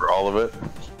you remember all of it?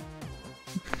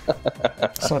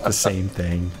 It's not the same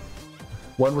thing.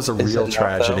 One was a real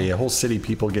tragedy. A whole city,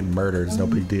 people getting murdered is no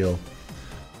big deal.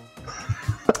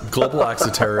 Global acts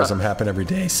of terrorism happen every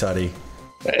day, Sutty.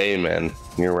 Amen.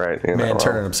 You're right. You're Man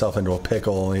turning himself into a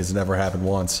pickle only has never happened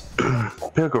once.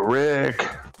 Pickle Rick.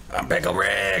 I'm Pickle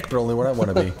Rick, but only when I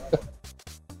want to be.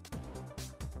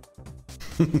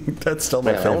 That's still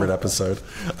my favorite episode.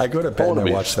 I go to bed and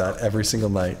I watch that every single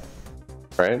night.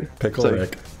 Right? Pickle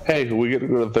Rick. Hey, we get to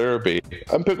go to therapy.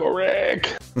 I'm Pickle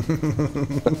Rick.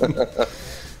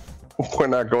 We're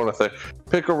not going to therapy.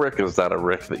 Pickle Rick is not a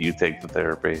Rick that you take to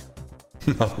therapy.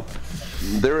 No.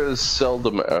 There is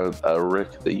seldom a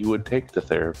Rick that you would take to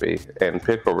therapy, and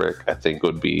Pickle Rick, I think,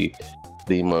 would be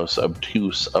the most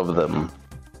obtuse of them.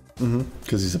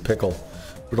 Because he's a pickle,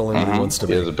 but only when he wants to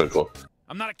be. He is a pickle.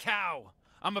 I'm not a cow.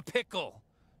 I'm a pickle.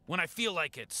 When I feel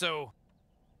like it, so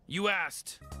you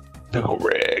asked. Pickle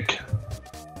Rick.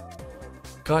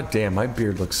 God damn, my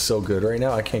beard looks so good right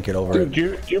now. I can't get over it.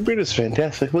 Dude, your beard is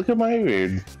fantastic. Look at my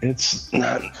beard. It's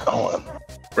not... Hold on.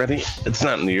 Ready? It's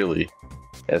not nearly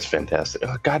as fantastic.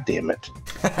 Oh, God damn it.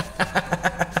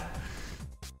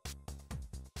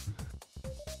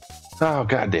 Oh,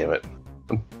 God damn it.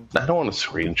 I don't want to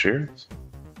screen share.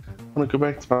 I want to go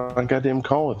back to my goddamn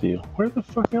call with you. Where the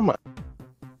fuck am I?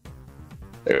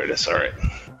 There it is. All right.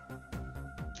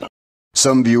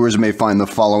 Some viewers may find the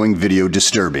following video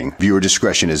disturbing. Viewer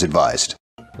discretion is advised.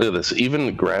 Look at this.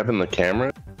 Even grabbing the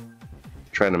camera,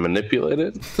 trying to manipulate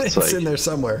it. It's like, in there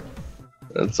somewhere.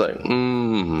 It's like,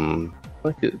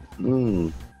 look at,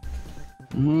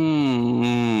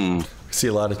 I see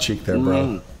a lot of cheek there,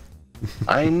 bro.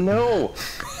 I know.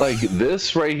 Like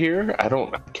this right here, I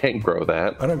can't grow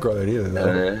that. I don't grow that either,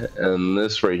 though. And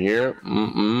this right here,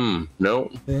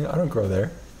 nope. Yeah, I don't grow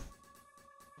there.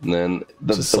 And then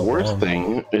the worst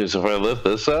thing is if I lift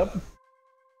this up,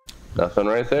 nothing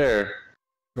right there.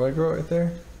 Do I grow right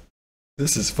there?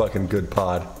 This is fucking good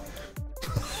pod.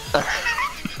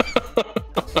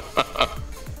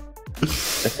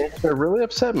 They're really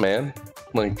upset, man.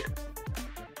 Like,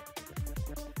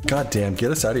 God damn,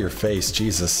 get us out of your face,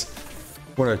 Jesus.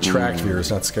 I want to attract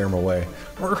viewers, not scare them away.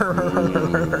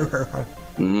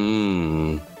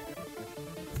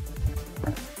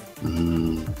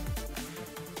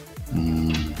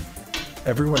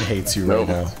 Everyone hates you right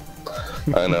now.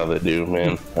 I know they do,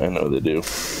 man. I know they do.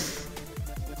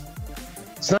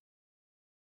 It's not.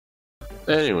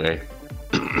 Anyway.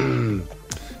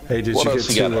 Hey, did you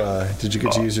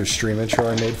get to use your stream intro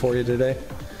I made for you today?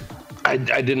 I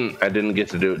didn't get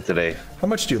to do it today. How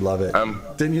much do you love it?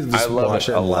 Didn't you just watch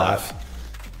it and laugh?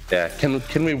 Yeah.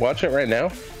 Can we watch it right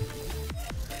now?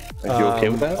 Are you okay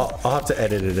with that? I'll have to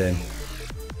edit it in.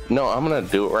 No, I'm gonna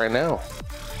do it right now.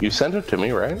 You sent it to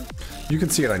me, right? You can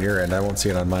see it on your end. I won't see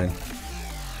it on mine.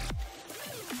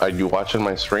 Are you watching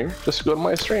my stream? Just go to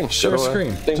my stream. Share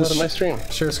screen. Go to my stream.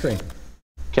 Share screen.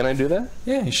 Can I do that?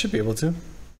 Yeah, you should be able to.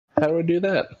 How do I do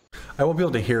that? I won't be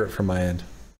able to hear it from my end.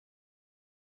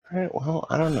 All right. Well,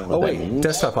 I don't know what that means.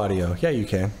 Desktop audio. Yeah, you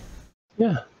can.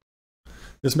 Yeah.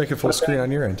 Just make it full screen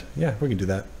on your end. Yeah, we can do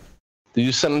that. Did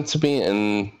you send it to me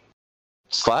in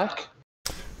Slack?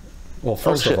 Well,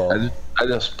 first of all, I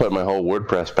just put my whole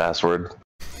WordPress password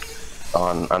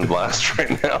on blast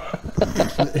right now.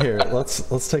 Here,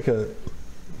 let's take a.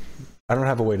 I don't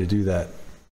have a way to do that.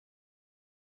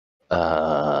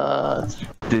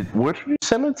 Where did you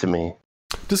send it to me?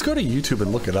 Just go to YouTube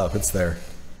and look it up. It's there.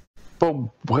 But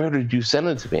where did you send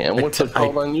it to me? And what's it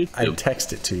called on YouTube? I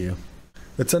text it to you.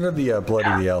 It's under the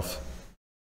Bloody the Elf.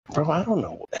 Bro, I don't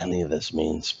know what any of this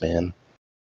means, man.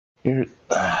 You're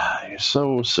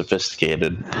so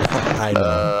sophisticated. I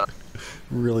know.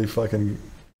 Really fucking.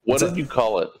 What did you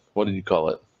call it? What did you call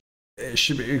it? It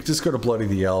should be. Just go to Bloody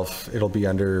the Elf. It'll be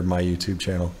under my YouTube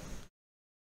channel.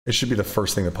 It should be the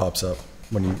first thing that pops up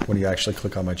when you actually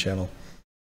click on my channel.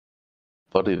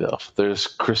 Bloody Elf. There's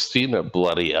Christina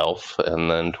Bloody Elf, and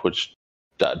then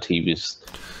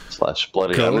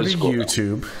twitch.tv/bloody. Go to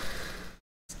YouTube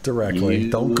directly.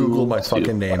 Don't Google my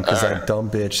fucking name, because that dumb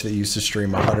bitch that used to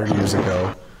stream 100 years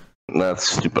ago. That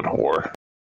stupid whore.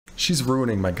 She's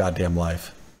ruining my goddamn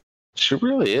life. She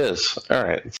really is. All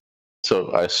right.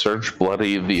 So I search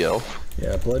Bloody the Elf.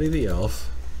 Yeah, Bloody the Elf.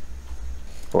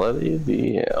 Bloody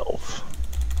the Elf.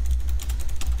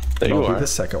 There you are. I'll be the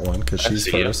second one, because she's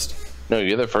first. No,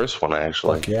 you're the first one,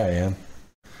 actually. Fuck yeah, I am.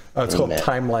 Oh, it's called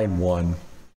Timeline 1.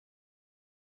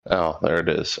 Oh, there it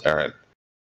is. All right.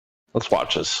 Let's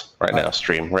watch this right now.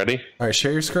 Stream. Ready? All right,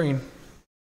 share your screen.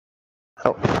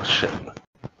 Oh, shit.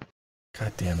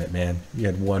 God damn it, man. You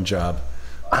had one job.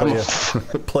 I'm a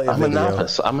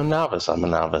novice. I'm a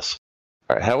novice.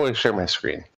 All right, how do I share my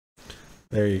screen?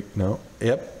 There you go.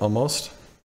 Yep, almost.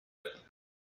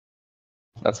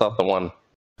 That's not the one.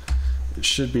 It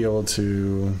should be able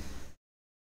to...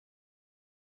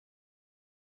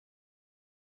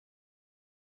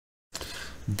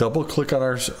 Double click on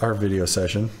our video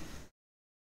session.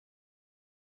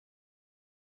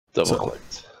 Double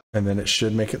clicked. And then it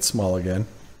should make it small again.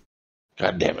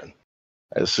 God damn it.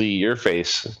 I see your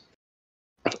face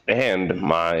and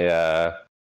my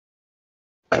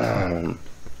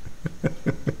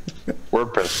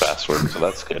WordPress password, so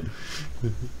that's good.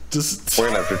 We're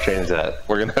gonna have to change that.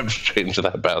 We're gonna have to change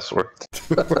that password.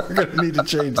 We're gonna need to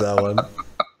change that one.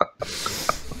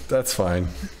 That's fine.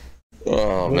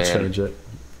 Oh, we'll man. change it.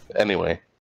 Anyway.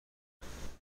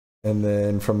 And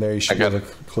then from there you should be able to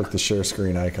click the share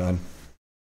screen icon.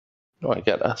 Oh, I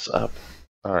got us up.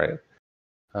 All right.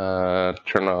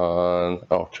 Turn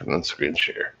on screen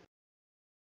share.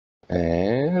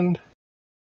 And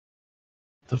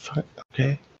the fuck?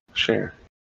 Okay. Share.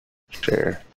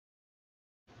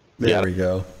 There we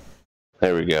go.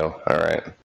 There we go. All right.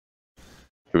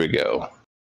 Here we go.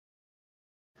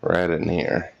 Right in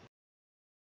here.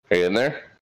 Are you in there?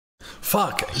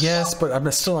 Fuck. Yes, but I'm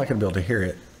still not going to be able to hear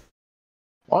it.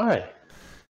 Why?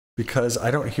 Because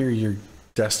I don't hear your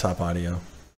desktop audio.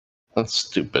 That's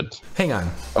stupid. Hang on.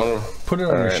 Put it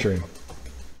on your stream.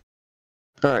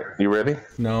 All right. You ready?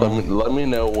 No. Let me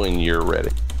know when you're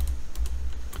ready.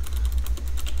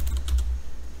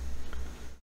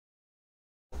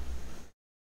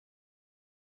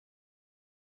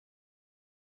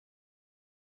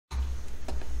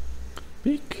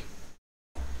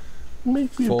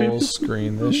 Full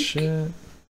screen this shit.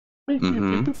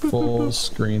 Full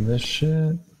screen this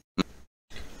shit.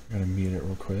 Gotta mute it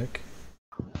real quick.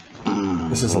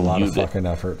 This is a lot of fucking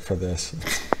effort for this.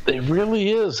 It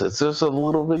really is. It's just a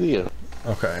little video.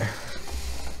 Okay.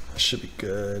 Should be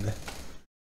good.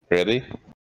 Ready?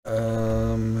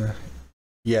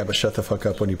 Yeah, but shut the fuck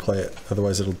up when you play it.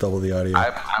 Otherwise, it'll double the audio.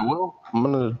 I will.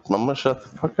 I'm gonna shut the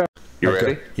fuck up. You okay.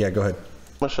 ready? Yeah, go ahead.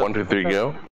 1, 2, 3,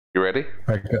 go. You ready?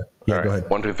 All right, go. Yeah, all go right. ahead.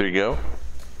 1, 2, 3, go.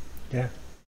 Yeah.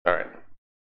 All right.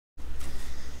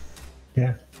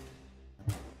 Yeah.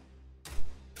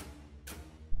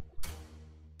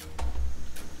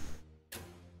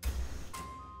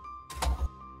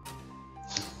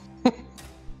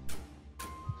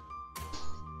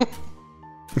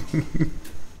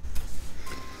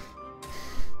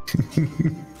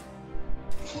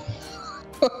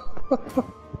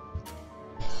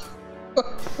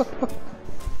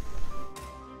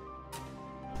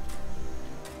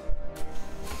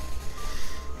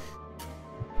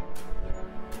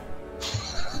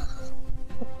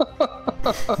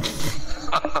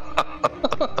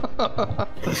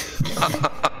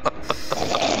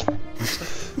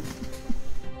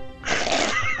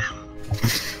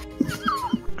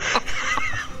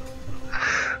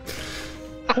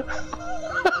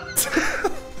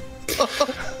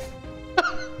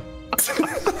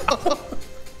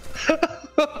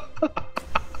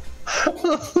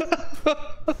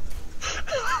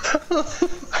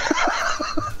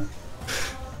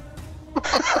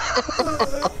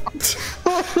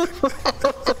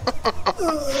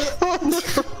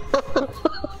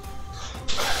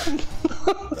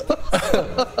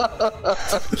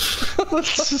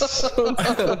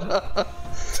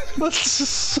 This is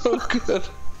so good.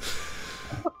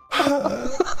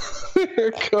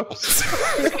 Here comes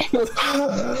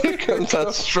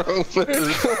that strong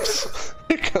finish.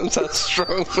 Here comes that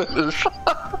strong finish.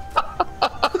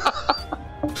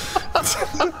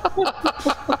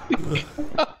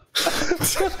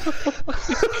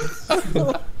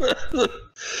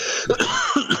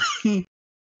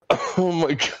 Oh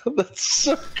my god, that's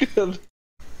so good.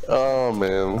 Oh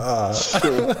man.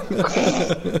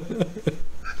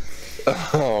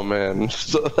 Oh man.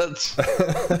 So that's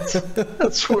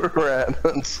where we're at.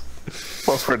 That's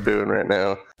what we're doing right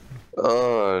now.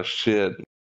 Oh shit.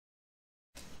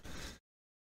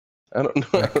 I don't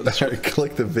know.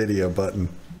 Click the video button.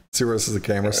 See where this is the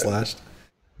camera slashed?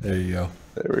 There you go.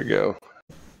 There we go.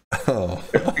 Oh.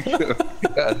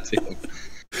 God damn.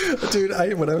 Dude,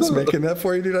 when I was making that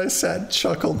for you, dude, I sat and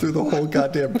chuckled through the whole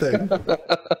goddamn thing.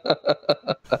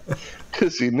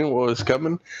 Because you knew what was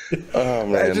coming? Oh,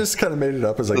 man. I just kind of made it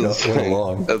up as I went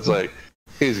along. It's like,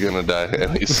 he's going to die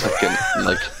any second.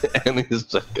 Any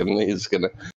second, he's going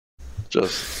to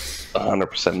just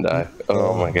 100% die.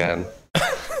 Oh, my God.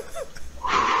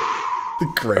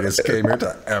 The greatest gamer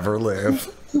to ever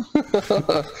live.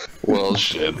 Well,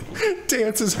 shit.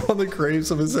 Dances on the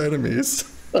graves of his enemies.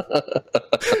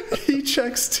 He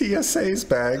checks TSA's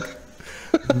bag,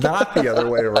 not the other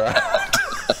way around.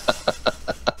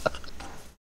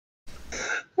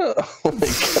 Oh my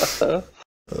god.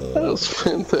 That was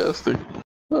fantastic.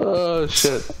 Oh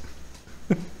shit.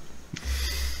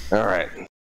 Alright.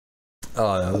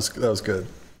 Oh, that was good.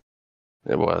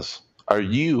 It was. Are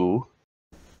you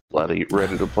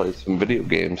ready to play some video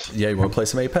games? Yeah, you want to play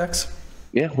some Apex?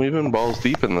 Yeah, we've been balls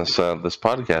deep in this this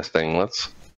podcast thing.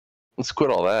 Let's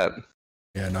quit all that.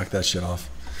 Yeah, knock that shit off.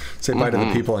 Say bye to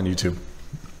the people on YouTube.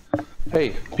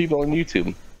 Hey, people on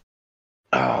YouTube.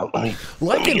 Like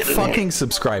and fucking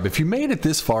subscribe. If you made it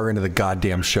this far into the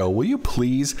goddamn show, will you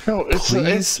please hit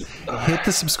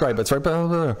the subscribe button? It's right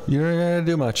below. You don't gotta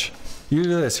do much. You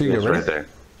do this. Here you go. Right there.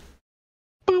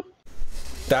 Boop.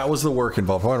 That was the work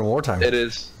involved. One more time. It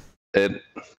is. That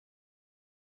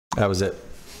was it.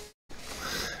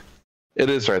 It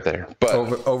is right there. But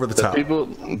over the top.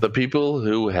 The people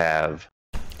who have,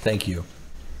 thank you,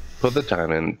 put the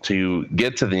time in to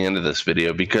get to the end of this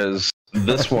video, because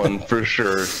this one for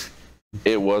sure,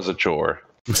 it was a chore.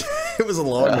 It was a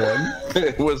long one.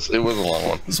 It was a long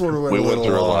one. This one went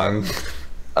through a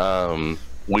lot.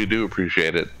 We do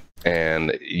appreciate it,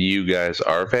 and you guys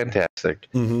are fantastic.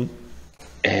 Mm-hmm.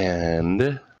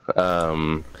 And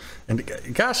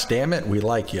gosh damn it, we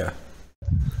like you.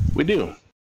 We do.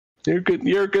 You're good.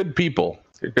 You're good people.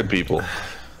 You're good people.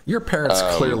 Your parents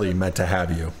clearly meant to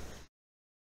have you.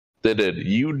 They did.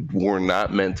 You were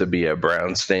not meant to be a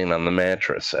brown stain on the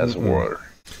mattress, as it were.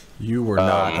 You were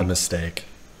not a mistake.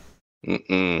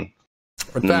 No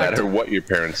matter what your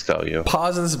parents tell you.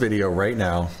 Pause this video right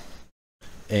now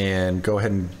and go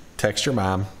ahead and text your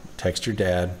mom, text your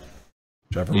dad,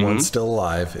 whichever one's still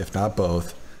alive, if not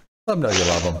both. Let them know you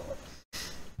love them.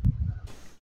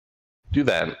 do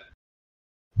that.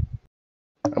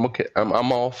 I'm okay.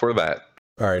 I'm all for that.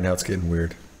 All right, now it's getting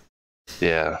weird.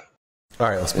 Yeah. All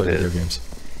right, let's play video games.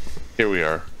 Here we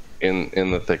are in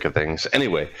the thick of things.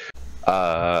 Anyway,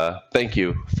 thank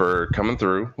you for coming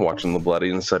through, watching the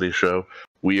Bloody and Sutty show.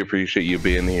 We appreciate you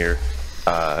being here.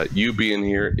 You being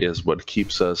here is what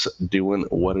keeps us doing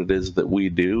what it is that we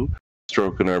do,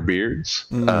 stroking our beards.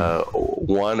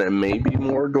 One may be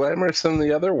more glamorous than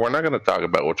the other. We're not going to talk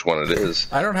about which one it is.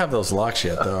 I don't have those locks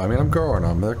yet, though. I mean, I'm growing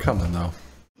them. They're coming, though.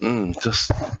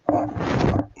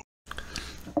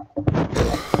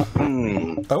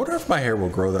 I wonder if my hair will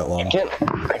grow that long.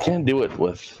 I can't do it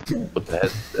with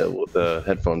the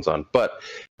headphones on. But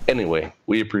anyway,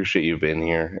 we appreciate you being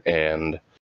here, and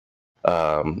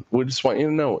we just want you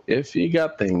to know if you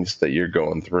got things that you're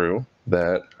going through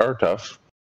that are tough,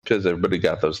 because everybody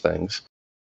got those things.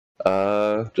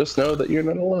 Just know that you're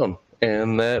not alone,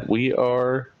 and that we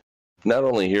are not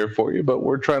only here for you, but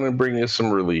we're trying to bring you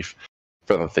some relief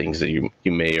from the things that you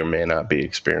may or may not be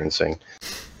experiencing.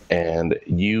 And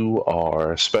you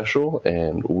are special,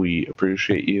 and we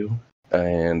appreciate you.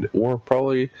 And we're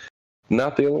probably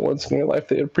not the only ones in your life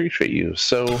that appreciate you.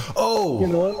 So, you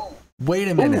know what? Wait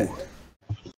a minute.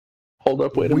 Hold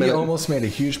up, wait a minute. We almost made a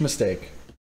huge mistake.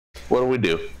 What do we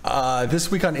do? This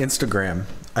week on Instagram,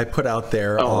 I put out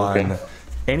there on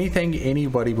anything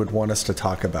anybody would want us to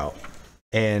talk about.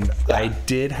 And I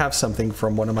did have something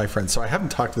from one of my friends. So I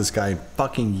haven't talked to this guy in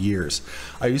fucking years.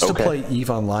 I used to play EVE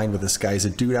Online with this guy. He's a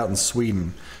dude out in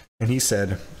Sweden. And he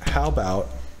said, how about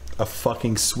a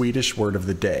fucking Swedish word of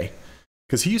the day?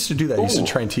 Because he used to do that. He used to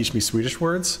try and teach me Swedish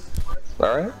words.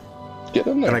 All right. Get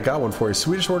in there. And I got one for you.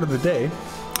 Swedish word of the day,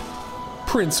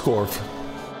 prinskorv.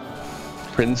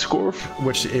 Prinskorv?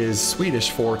 Which is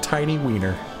Swedish for tiny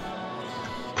wiener.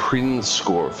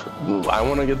 Prinskorv. I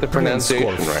want to get the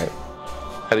pronunciation right.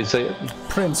 How do you say it?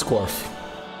 Prinskorv.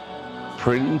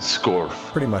 Prinskorv.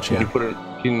 Pretty much, yeah. Can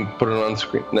you put it on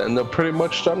screen? No, pretty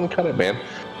much doesn't cut it, man.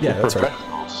 Yeah, that's right.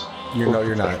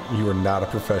 You're not. You are not a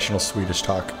professional Swedish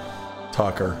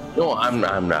talker. No, I'm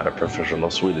not a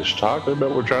professional Swedish talker,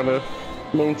 but we're trying to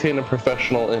maintain a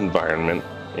professional environment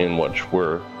in which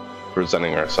we're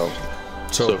presenting ourselves.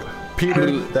 So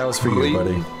Peter, that was for you,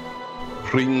 buddy.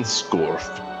 Prinskorv.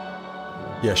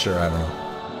 Yeah, sure. I don't know.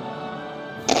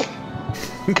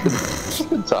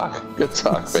 Good talk, man.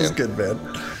 This is good, man.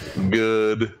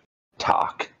 Good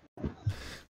talk.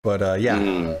 But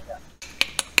yeah.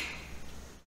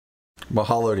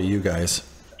 Mahalo to you guys.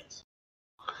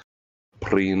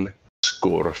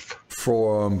 Prinskorv.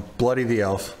 From Bloody the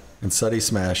Elf and Sutty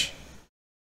Smash.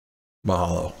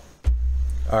 Mahalo.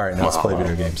 All right, now let's play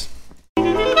video games.